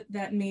know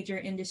that major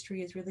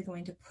industry is really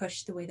going to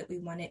push the way that we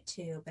want it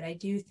to, but I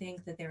do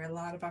think that there are a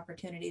lot of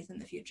opportunities in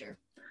the future.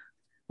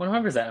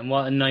 100%, and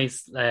what a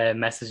nice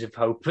message of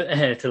hope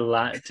to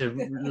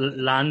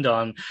land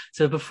on.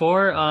 So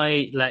before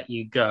I let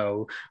you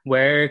go,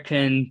 where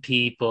can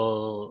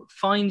people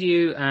find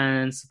you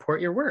and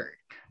support your work?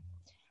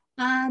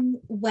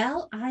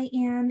 Well, I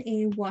am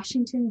a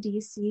Washington,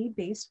 D.C.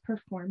 based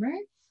performer.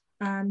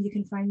 You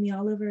can find me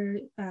all over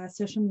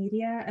social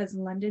media as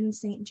London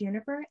St.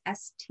 Jennifer,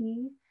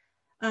 ST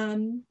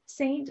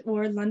Saint,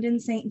 or London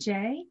St.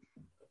 J.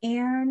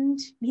 And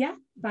yeah,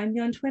 find me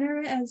on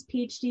Twitter as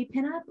PhD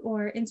Pinup,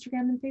 or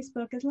Instagram and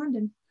Facebook as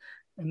London.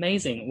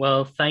 Amazing.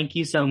 Well, thank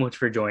you so much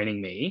for joining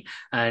me.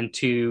 And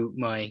to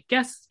my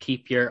guests,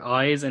 keep your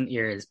eyes and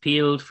ears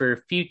peeled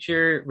for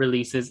future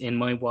releases in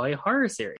my Why Horror series.